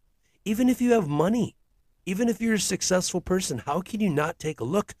now. Even if you have money, even if you're a successful person, how can you not take a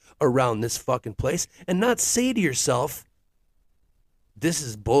look around this fucking place and not say to yourself, this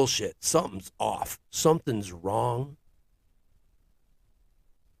is bullshit. Something's off. Something's wrong.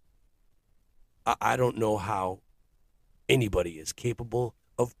 I don't know how anybody is capable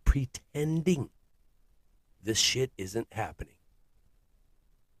of pretending this shit isn't happening.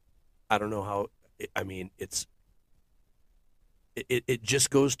 I don't know how. I mean, it just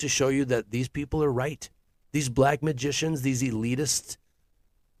goes to show you that these people are right. These black magicians, these elitist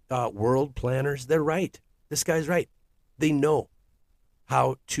world planners, they're right. This guy's right. They know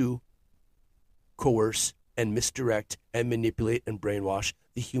how to coerce and misdirect and manipulate and brainwash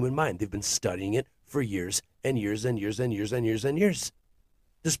the human mind. They've been studying it for years and years and years and years and years and years.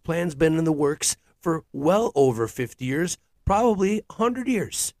 This plan's been in the works for well over 50 years, probably 100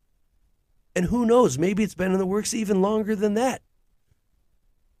 years. And who knows, maybe it's been in the works even longer than that.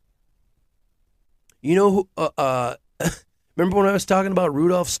 You know, remember when I was talking about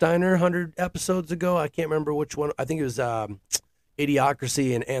Rudolf Steiner 100 episodes ago? I can't remember which one. I think it was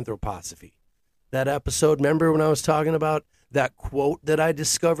Idiocracy and Anthroposophy. That episode, remember when I was talking about that quote that I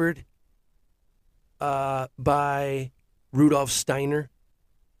discovered by Rudolf Steiner?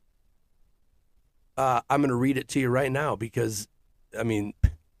 I'm going to read it to you right now because, I mean,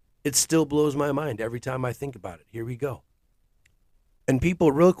 it still blows my mind every time I think about it. Here we go. And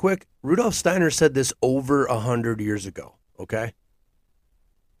people, real quick, Rudolf Steiner said this over 100 years ago, okay?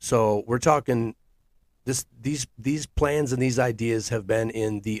 So we're talking, these plans and these ideas have been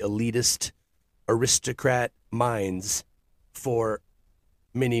in the elitist aristocrat minds for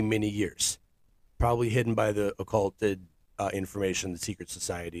many, many years. Probably hidden by the occulted information, the secret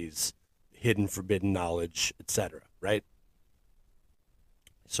societies, hidden forbidden knowledge, etc., right?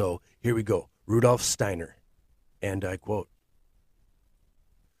 So here we go. Rudolf Steiner, and I quote,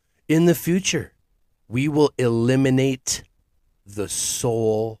 "In the future, we will eliminate the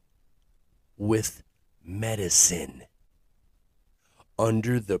soul with medicine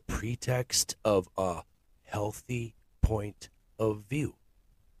under the pretext of a healthy point of view."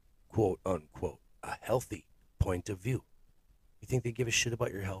 Quote, unquote. A healthy point of view. You think they give a shit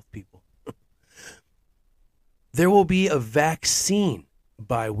about your health, people? "There will be a vaccine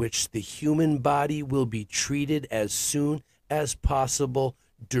by which the human body will be treated as soon as possible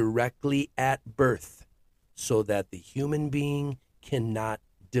directly at birth, so that the human being cannot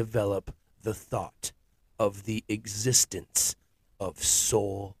develop the thought of the existence of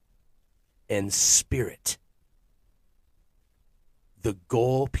soul and spirit. The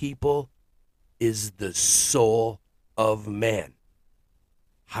goal, people, is the soul of man.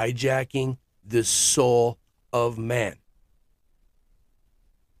 Hijacking the soul of man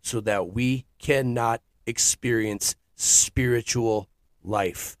so that we cannot experience spiritual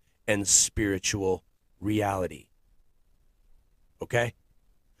life and spiritual reality." Okay?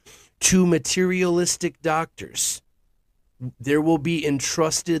 To materialistic doctors, there will be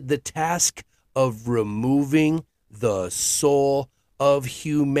entrusted the task of removing the soul of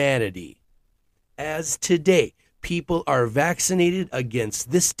humanity. As today, people are vaccinated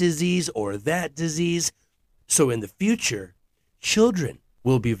against this disease or that disease, so in the future, children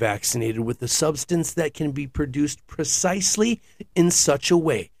will be vaccinated with a substance that can be produced precisely in such a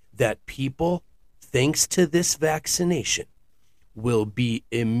way that people, thanks to this vaccination, will be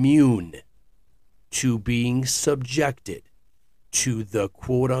immune to being subjected to the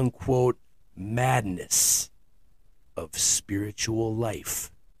quote-unquote madness of spiritual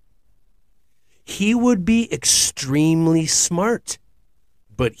life. He would be extremely smart,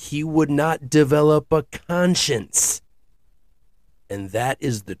 but he would not develop a conscience. And that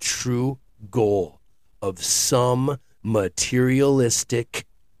is the true goal of some materialistic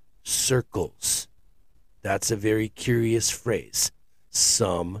circles. That's a very curious phrase.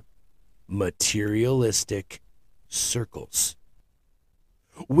 Some materialistic circles.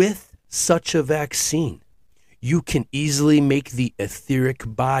 With such a vaccine, you can easily make the etheric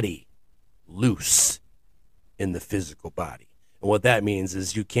body loose in the physical body. And what that means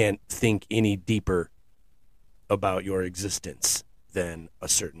is you can't think any deeper about your existence than a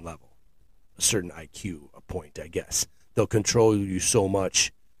certain level, a certain IQ, a point, I guess. They'll control you so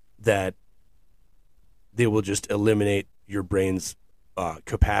much that they will just eliminate your brain's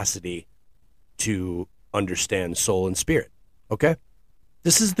capacity to understand soul and spirit. Okay?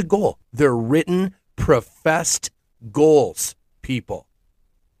 This is the goal. They're written, professed goals, people.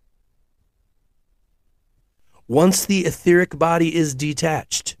 Once the etheric body is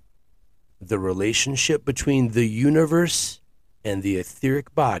detached, the relationship between the universe and the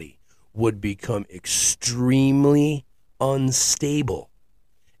etheric body would become extremely unstable,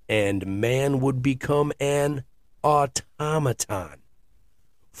 and man would become an automaton.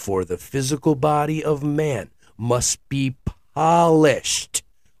 For the physical body of man must be polished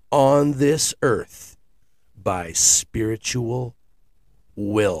on this earth by spiritual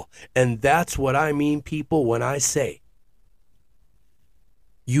will. And that's what I mean, people, when I say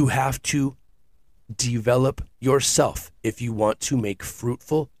you have to develop yourself if you want to make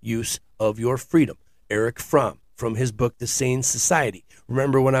fruitful use of your freedom. Eric Fromm, from his book, The Sane Society.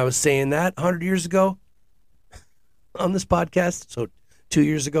 Remember when I was saying that 100 years ago on this podcast? So 2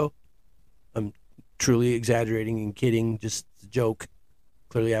 years ago? I'm truly exaggerating and kidding, just a joke.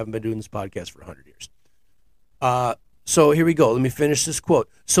 Clearly I haven't been doing this podcast for 100 years. So here we go. Let me finish this quote.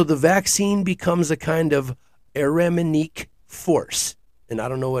 So the vaccine becomes a kind of Aramenic force. And I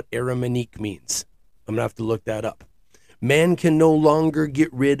don't know what Aramenic means. I'm going to have to look that up. Man can no longer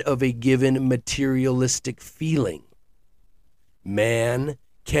get rid of a given materialistic feeling. Man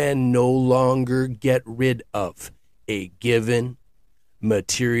can no longer get rid of a given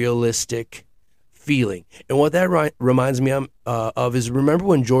materialistic feeling. And what that reminds me of is, remember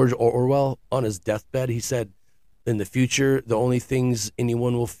when George Orwell, on his deathbed, he said, in the future, the only things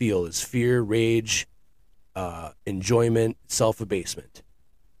anyone will feel is fear, rage, enjoyment, self-abasement.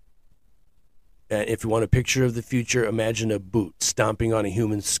 And if you want a picture of the future, imagine a boot stomping on a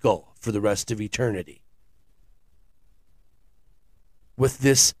human skull for the rest of eternity. With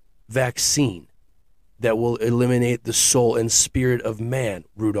this vaccine that will eliminate the soul and spirit of man,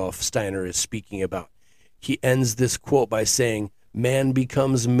 Rudolf Steiner is speaking about. He ends this quote by saying, man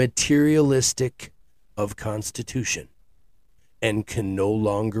becomes materialistic of constitution and can no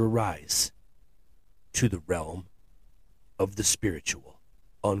longer rise to the realm of the spiritual,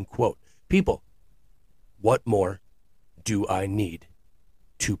 unquote. People, what more do I need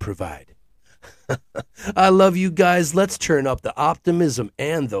to provide? I love you guys. Let's turn up the optimism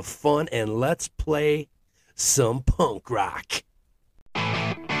and the fun, and let's play some punk rock.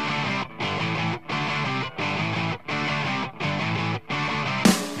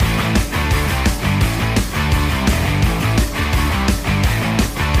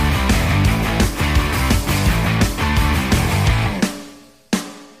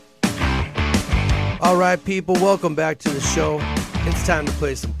 All right, people, welcome back to the show. It's time to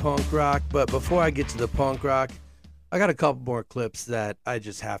play some punk rock, but before I get to the punk rock, I got a couple more clips that I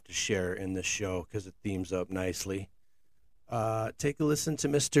just have to share in this show because it themes up nicely. Take a listen to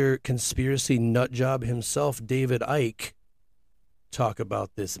Mr. Conspiracy Nutjob himself, David Icke, talk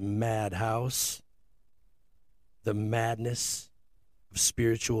about this madhouse, the madness of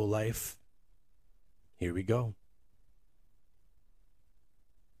spiritual life. Here we go.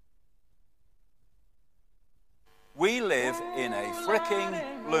 We live in a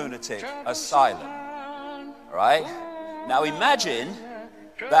freaking lunatic asylum, all right? Now imagine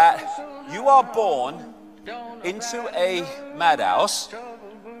that you are born into a madhouse,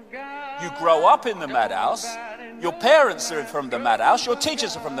 you grow up in the madhouse, your parents are from the madhouse, your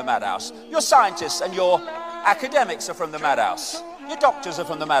teachers are from the madhouse, your scientists and your academics are from the madhouse, your doctors are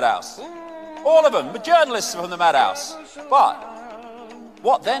from the madhouse, all of them, the journalists are from the madhouse. But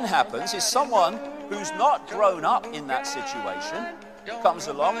what then happens is someone who's not grown up in that situation comes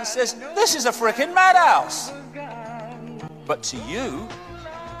along and says, this is a freaking madhouse. But to you,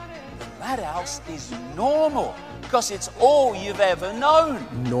 the madhouse is normal because it's all you've ever known.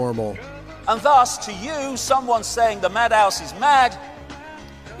 Normal. And thus, to you, someone saying the madhouse is mad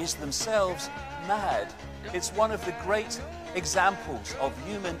is themselves mad. It's one of the great examples of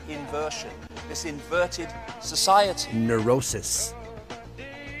human inversion, this inverted society. Neurosis.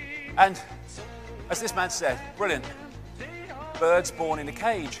 And as this man said, brilliant, birds born in a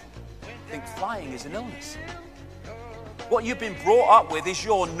cage think flying is an illness. What you've been brought up with is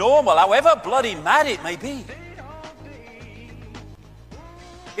your normal, however bloody mad it may be.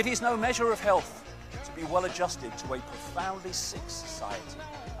 It is no measure of health to be well adjusted to a profoundly sick society.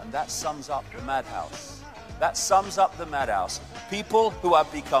 And that sums up the madhouse. That sums up the madhouse. People who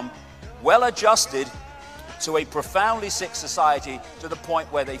have become well adjusted to a profoundly sick society to the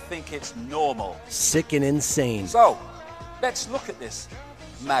point where they think it's normal. Sick and insane. So, let's look at this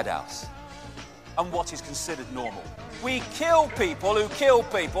madhouse and what is considered normal. We kill people who kill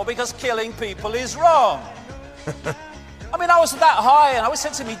people because killing people is wrong. I mean, I was that high, and I was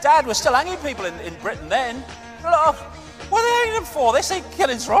saying to me, Dad, we're still hanging people in Britain then. Like, what are they hanging them for? They say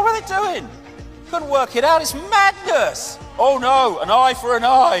killing's wrong. What are they doing? Couldn't work it out. It's madness. Oh no, an eye for an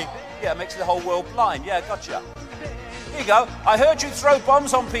eye. Yeah, it makes the whole world blind. Yeah, gotcha. Here you go. I heard you throw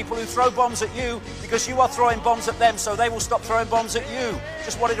bombs on people who throw bombs at you because you are throwing bombs at them, so they will stop throwing bombs at you.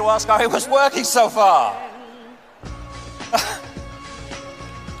 Just wanted to ask how it was working so far.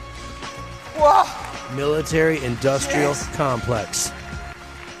 Wow. Military-industrial complex.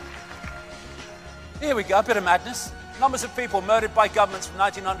 Here we go, a bit of madness. Numbers of people murdered by governments from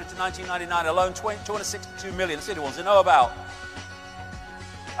 1900 to 1999 alone, 262 million. That's the only ones to know about.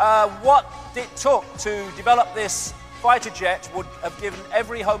 What it took to develop this fighter jet would have given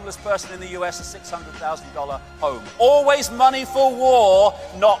every homeless person in the US a $600,000 home. Always money for war,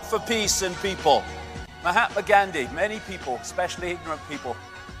 not for peace and people. Mahatma Gandhi, many people, especially ignorant people,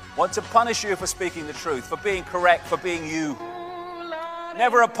 want to punish you for speaking the truth, for being correct, for being you.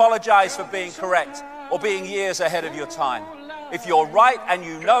 Never apologize for being correct or being years ahead of your time. If you're right and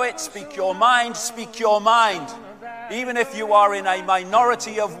you know it, speak your mind, speak your mind. Even if you are in a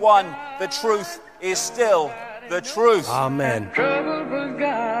minority of one, the truth is still the truth. Amen.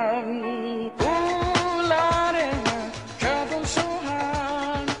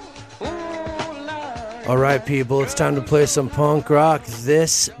 All right, people, it's time to play some punk rock.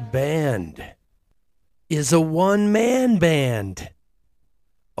 This band is a one-man band.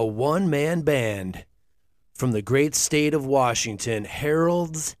 A one-man band from the great state of Washington,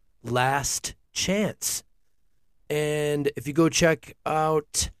 Harold's Last Chance. And if you go check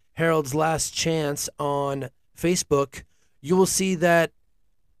out Harold's Last Chance on Facebook, you will see that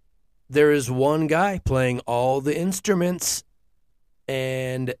there is one guy playing all the instruments.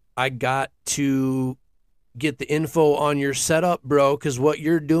 And I got to get the info on your setup, bro, because what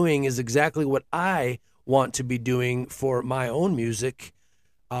you're doing is exactly what I want to be doing for my own music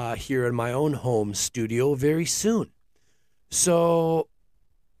here in my own home studio very soon. So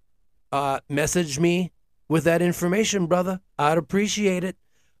message me with that information, brother. I'd appreciate it.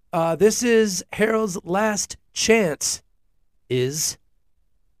 This is Harold's Last Chance, is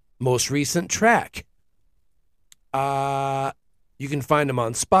most recent track. You can find him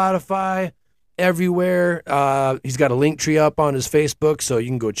on Spotify, everywhere. He's got a link tree up on his Facebook, so you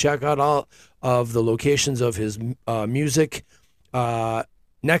can go check out all of the locations of his music.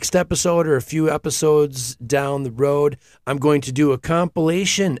 Next episode, or a few episodes down the road, I'm going to do a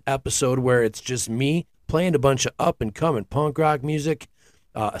compilation episode where it's just me playing a bunch of up-and-coming punk rock music,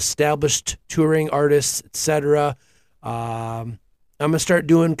 established touring artists, etc. I'm going to start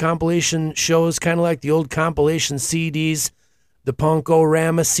doing compilation shows, kind of like the old compilation CDs, the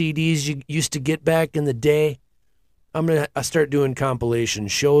Punk-O-Rama CDs you used to get back in the day. I'm going to start doing compilation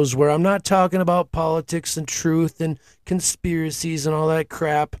shows where I'm not talking about politics and truth and conspiracies and all that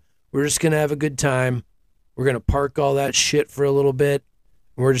crap. We're just going to have a good time. We're going to park all that shit for a little bit.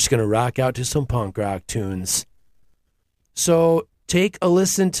 We're just going to rock out to some punk rock tunes. So take a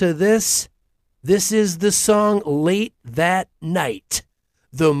listen to this. This is the song Late That Night,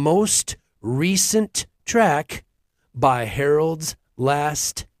 the most recent track by Harold's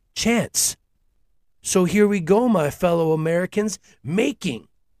Last Chance. So here we go, my fellow Americans, making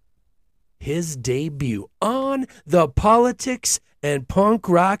his debut on the Politics and Punk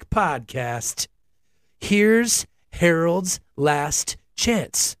Rock Podcast. Here's Harold's Last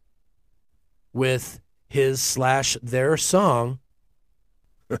Chance with his/their song,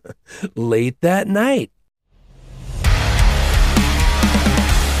 Late That Night.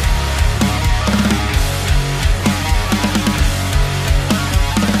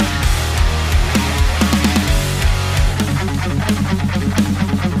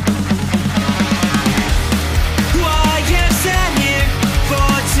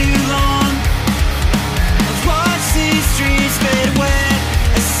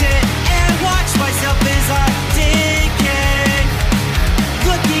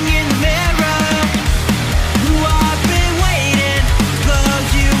 Looking in the mirror,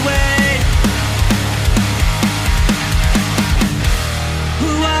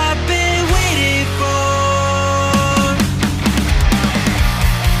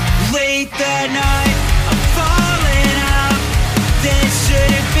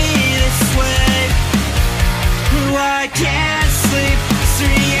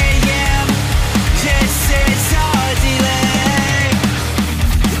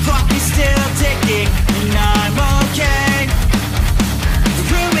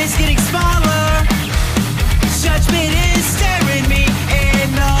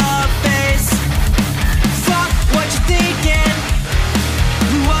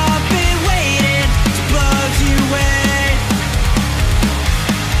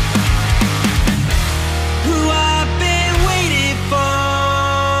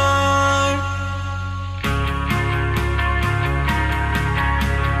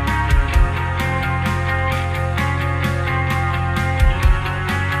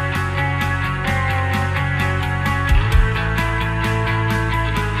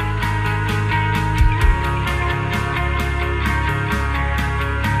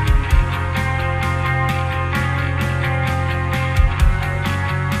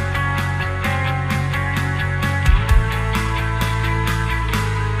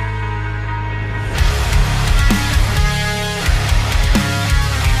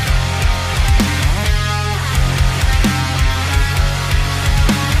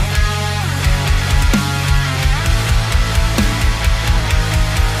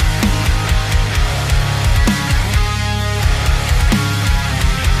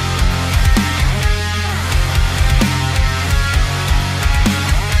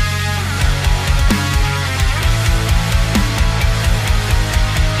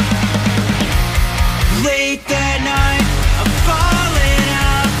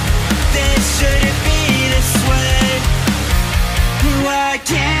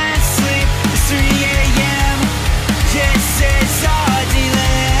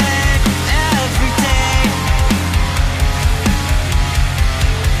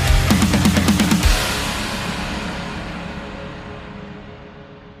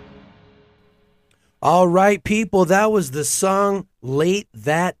 All right, people, that was the song Late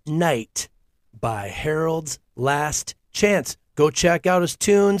That Night by Harold's Last Chance. Go check out his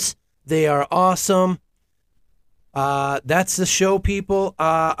tunes. They are awesome. That's the show, people.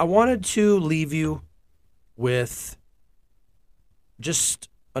 I wanted to leave you with just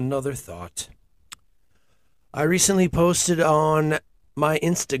another thought. I recently posted on my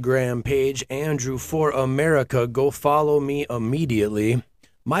Instagram page, Andrew for America. Go follow me immediately.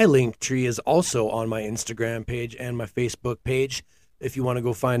 My link tree is also on my Instagram page and my Facebook page if you want to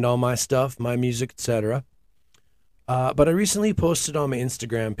go find all my stuff, my music, etc. But I recently posted on my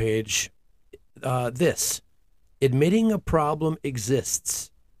Instagram page this. Admitting a problem exists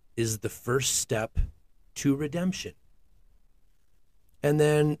is the first step to redemption. And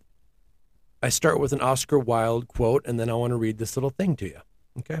then I start with an Oscar Wilde quote, and then I want to read this little thing to you.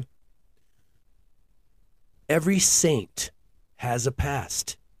 Okay? Every saint has a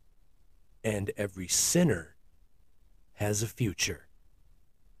past, and every sinner has a future.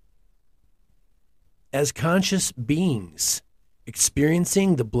 As conscious beings,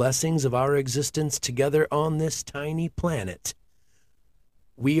 experiencing the blessings of our existence together on this tiny planet,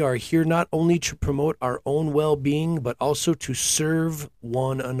 we are here not only to promote our own well-being, but also to serve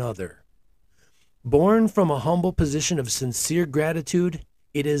one another. Born from a humble position of sincere gratitude,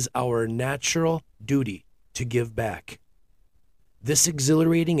 it is our natural duty to give back. This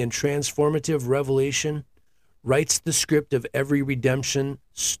exhilarating and transformative revelation writes the script of every redemption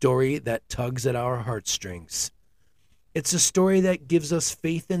story that tugs at our heartstrings. It's a story that gives us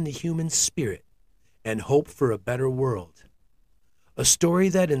faith in the human spirit and hope for a better world. A story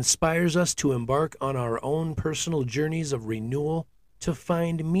that inspires us to embark on our own personal journeys of renewal to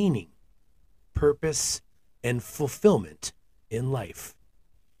find meaning, purpose, and fulfillment in life,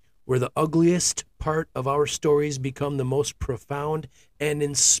 where the ugliest part of our stories become the most profound and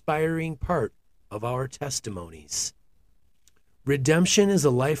inspiring part of our testimonies. Redemption is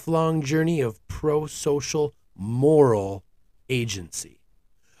a lifelong journey of pro-social moral agency,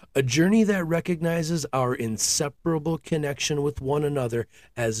 a journey that recognizes our inseparable connection with one another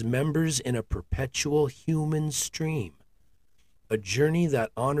as members in a perpetual human stream, a journey that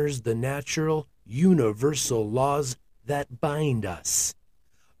honors the natural, universal laws that bind us,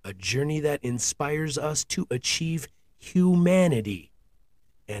 a journey that inspires us to achieve humanity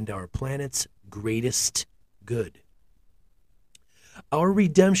and our planet's greatest good. Our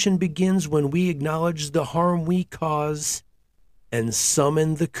redemption begins when we acknowledge the harm we cause and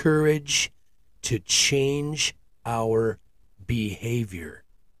summon the courage to change our behavior.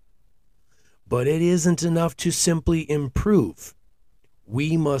 But it isn't enough to simply improve.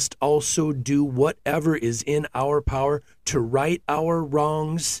 We must also do whatever is in our power to right our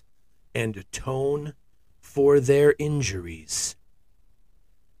wrongs and atone for their injuries.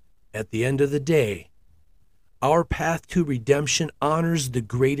 At the end of the day, our path to redemption honors the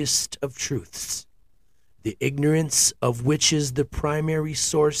greatest of truths, the ignorance of which is the primary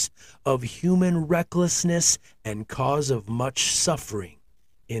source of human recklessness and cause of much suffering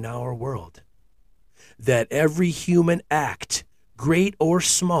in our world. That every human act, great or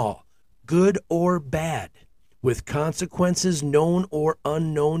small, good or bad, with consequences known or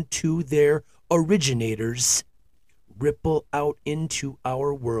unknown to their originators, ripple out into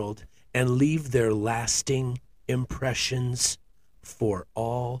our world and leave their lasting impressions for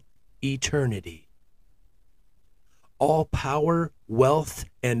all eternity. All power, wealth,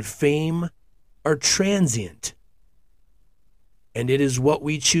 and fame are transient, and it is what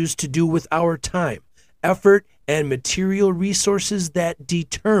we choose to do with our time, effort, and material resources that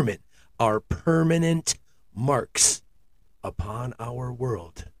determine our permanent marks upon our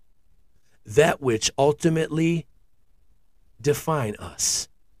world, that which ultimately define us.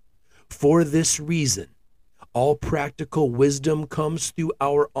 For this reason, all practical wisdom comes through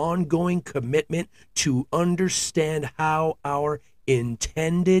our ongoing commitment to understand how our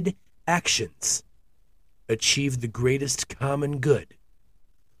intended actions achieve the greatest common good,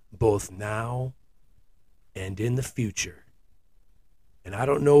 both now and in the future. And I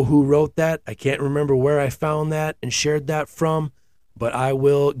don't know who wrote that. I can't remember where I found that and shared that from, but I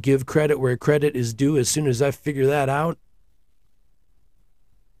will give credit where credit is due as soon as I figure that out.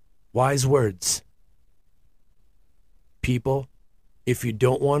 Wise words. People, if you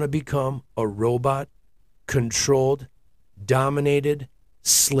don't want to become a robot, controlled, dominated,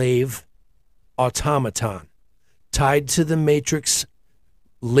 slave, automaton, tied to the matrix,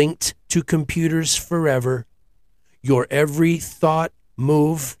 linked to computers forever, your every thought,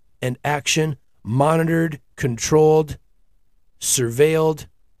 move, and action monitored, controlled, surveilled,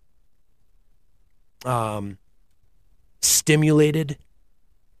 stimulated,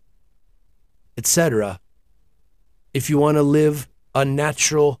 etc. If you want to live a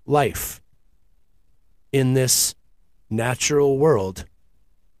natural life in this natural world,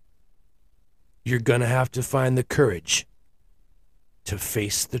 you're going to have to find the courage to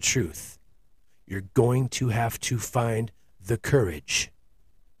face the truth. You're going to have to find the courage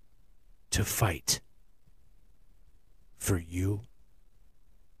to fight for you,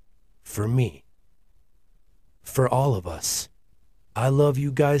 for me, for all of us. I love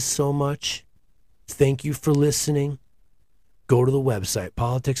you guys so much. Thank you for listening. Go to the website,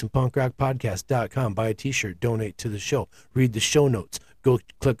 politicsandpunkrockpodcast.com. Buy a t-shirt, donate to the show, read the show notes. Go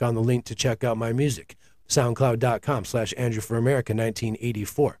click on the link to check out my music,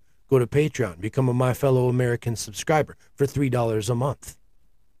 soundcloud.com/AndrewForAmerica1984. Go to Patreon, become a My Fellow American subscriber for $3 a month.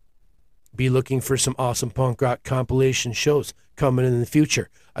 Be looking for some awesome punk rock compilation shows coming in the future.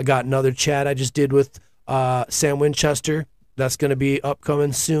 I got another chat I just did with Sam Winchester. That's going to be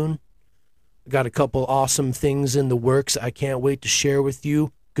upcoming soon. I got a couple awesome things in the works I can't wait to share with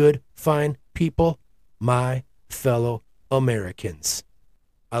you, good, fine people, my fellow Americans.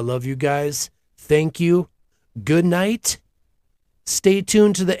 I love you guys. Thank you. Good night. Stay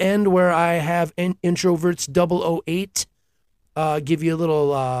tuned to the end where I have Introverts 008 give you a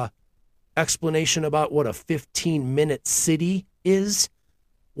little explanation about what a 15-minute city is,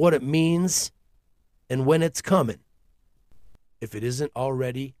 what it means, and when it's coming, if it isn't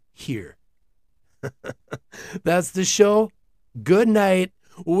already here. That's the show. Good night.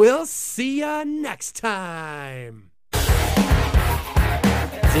 We'll see ya next time.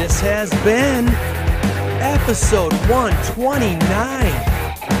 This has been episode 129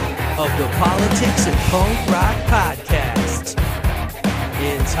 of the Politics and Punk Rock Podcast,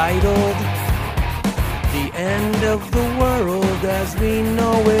 entitled The End of the World as We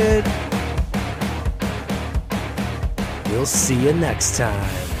Know It. We'll see you next time.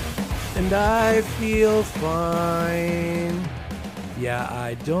 And I feel fine. Yeah,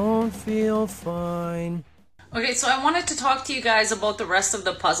 I don't feel fine. Okay, so I wanted to talk to you guys about the rest of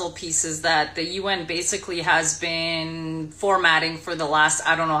the puzzle pieces that the UN basically has been formatting for the last,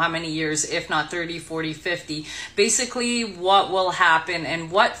 I don't know how many years, if not 30, 40, 50. Basically, what will happen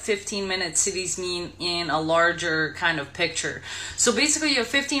and what 15-minute cities mean in a larger kind of picture. So basically, you have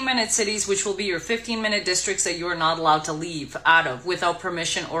 15-minute cities, which will be your 15-minute districts that you are not allowed to leave out of without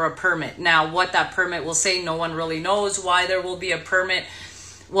permission or a permit. Now, what that permit will say, no one really knows. Why there will be a permit?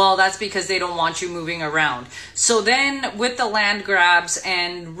 Well, that's because they don't want you moving around. So then with the land grabs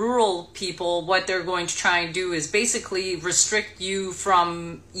and rural people, what they're going to try and do is basically restrict you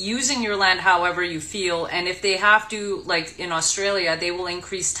from using your land however you feel. And if they have to, like in Australia, they will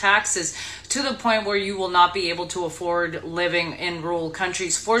increase taxes to the point where you will not be able to afford living in rural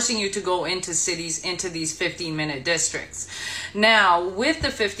countries, forcing you to go into cities, into these 15-minute districts. Now, with the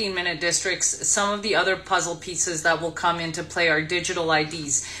 15-minute districts, some of the other puzzle pieces that will come into play are digital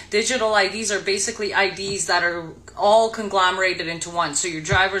IDs. Digital IDs are basically IDs that are all conglomerated into one. So your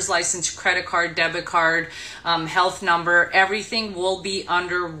driver's license, credit card, debit card, health number, everything will be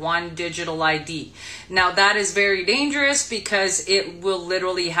under one digital ID. Now, that is very dangerous because it will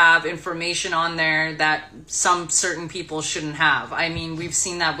literally have information on there that some certain people shouldn't have. I mean, we've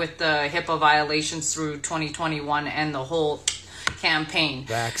seen that with the HIPAA violations through 2021 and the whole campaign.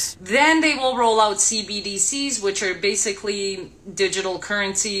 Vax. Then they will roll out CBDCs, which are basically digital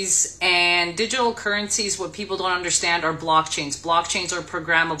currencies. And digital currencies, what people don't understand, are blockchains. Blockchains are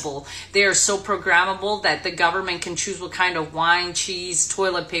programmable. They are so programmable that the government can choose what kind of wine, cheese,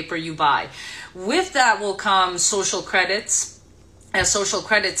 toilet paper you buy. With that will come social credits. A social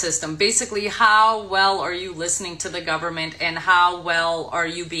credit system. Basically, how well are you listening to the government and how well are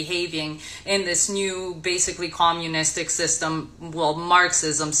you behaving in this new, basically communistic system, well,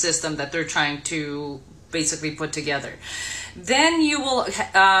 Marxism system that they're trying to basically put together. Then you will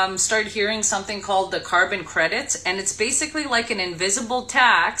start hearing something called the carbon credits, and it's basically like an invisible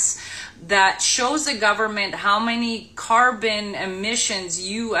tax that shows the government how many carbon emissions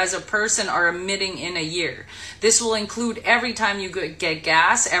you as a person are emitting in a year. This will include every time you get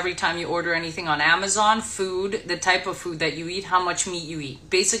gas, every time you order anything on Amazon, food, the type of food that you eat, how much meat you eat.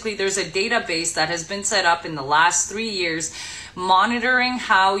 Basically, there's a database that has been set up in the last 3 years monitoring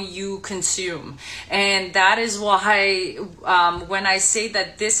how you consume. And that is why when I say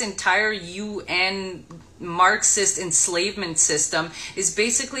that this entire UN Marxist enslavement system is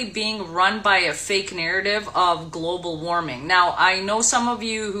basically being run by a fake narrative of global warming. Now, I know some of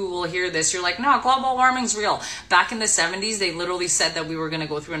you who will hear this, you're like, no, global warming's real. Back in the 70s, they literally said that we were going to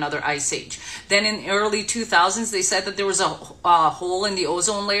go through another ice age. Then in the early 2000s, they said that there was a hole in the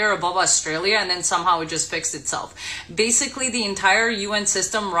ozone layer above Australia, and then somehow it just fixed itself. Basically, the entire UN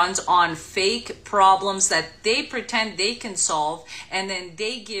system runs on fake problems that they pretend they can solve, and then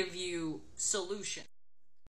they give you solutions.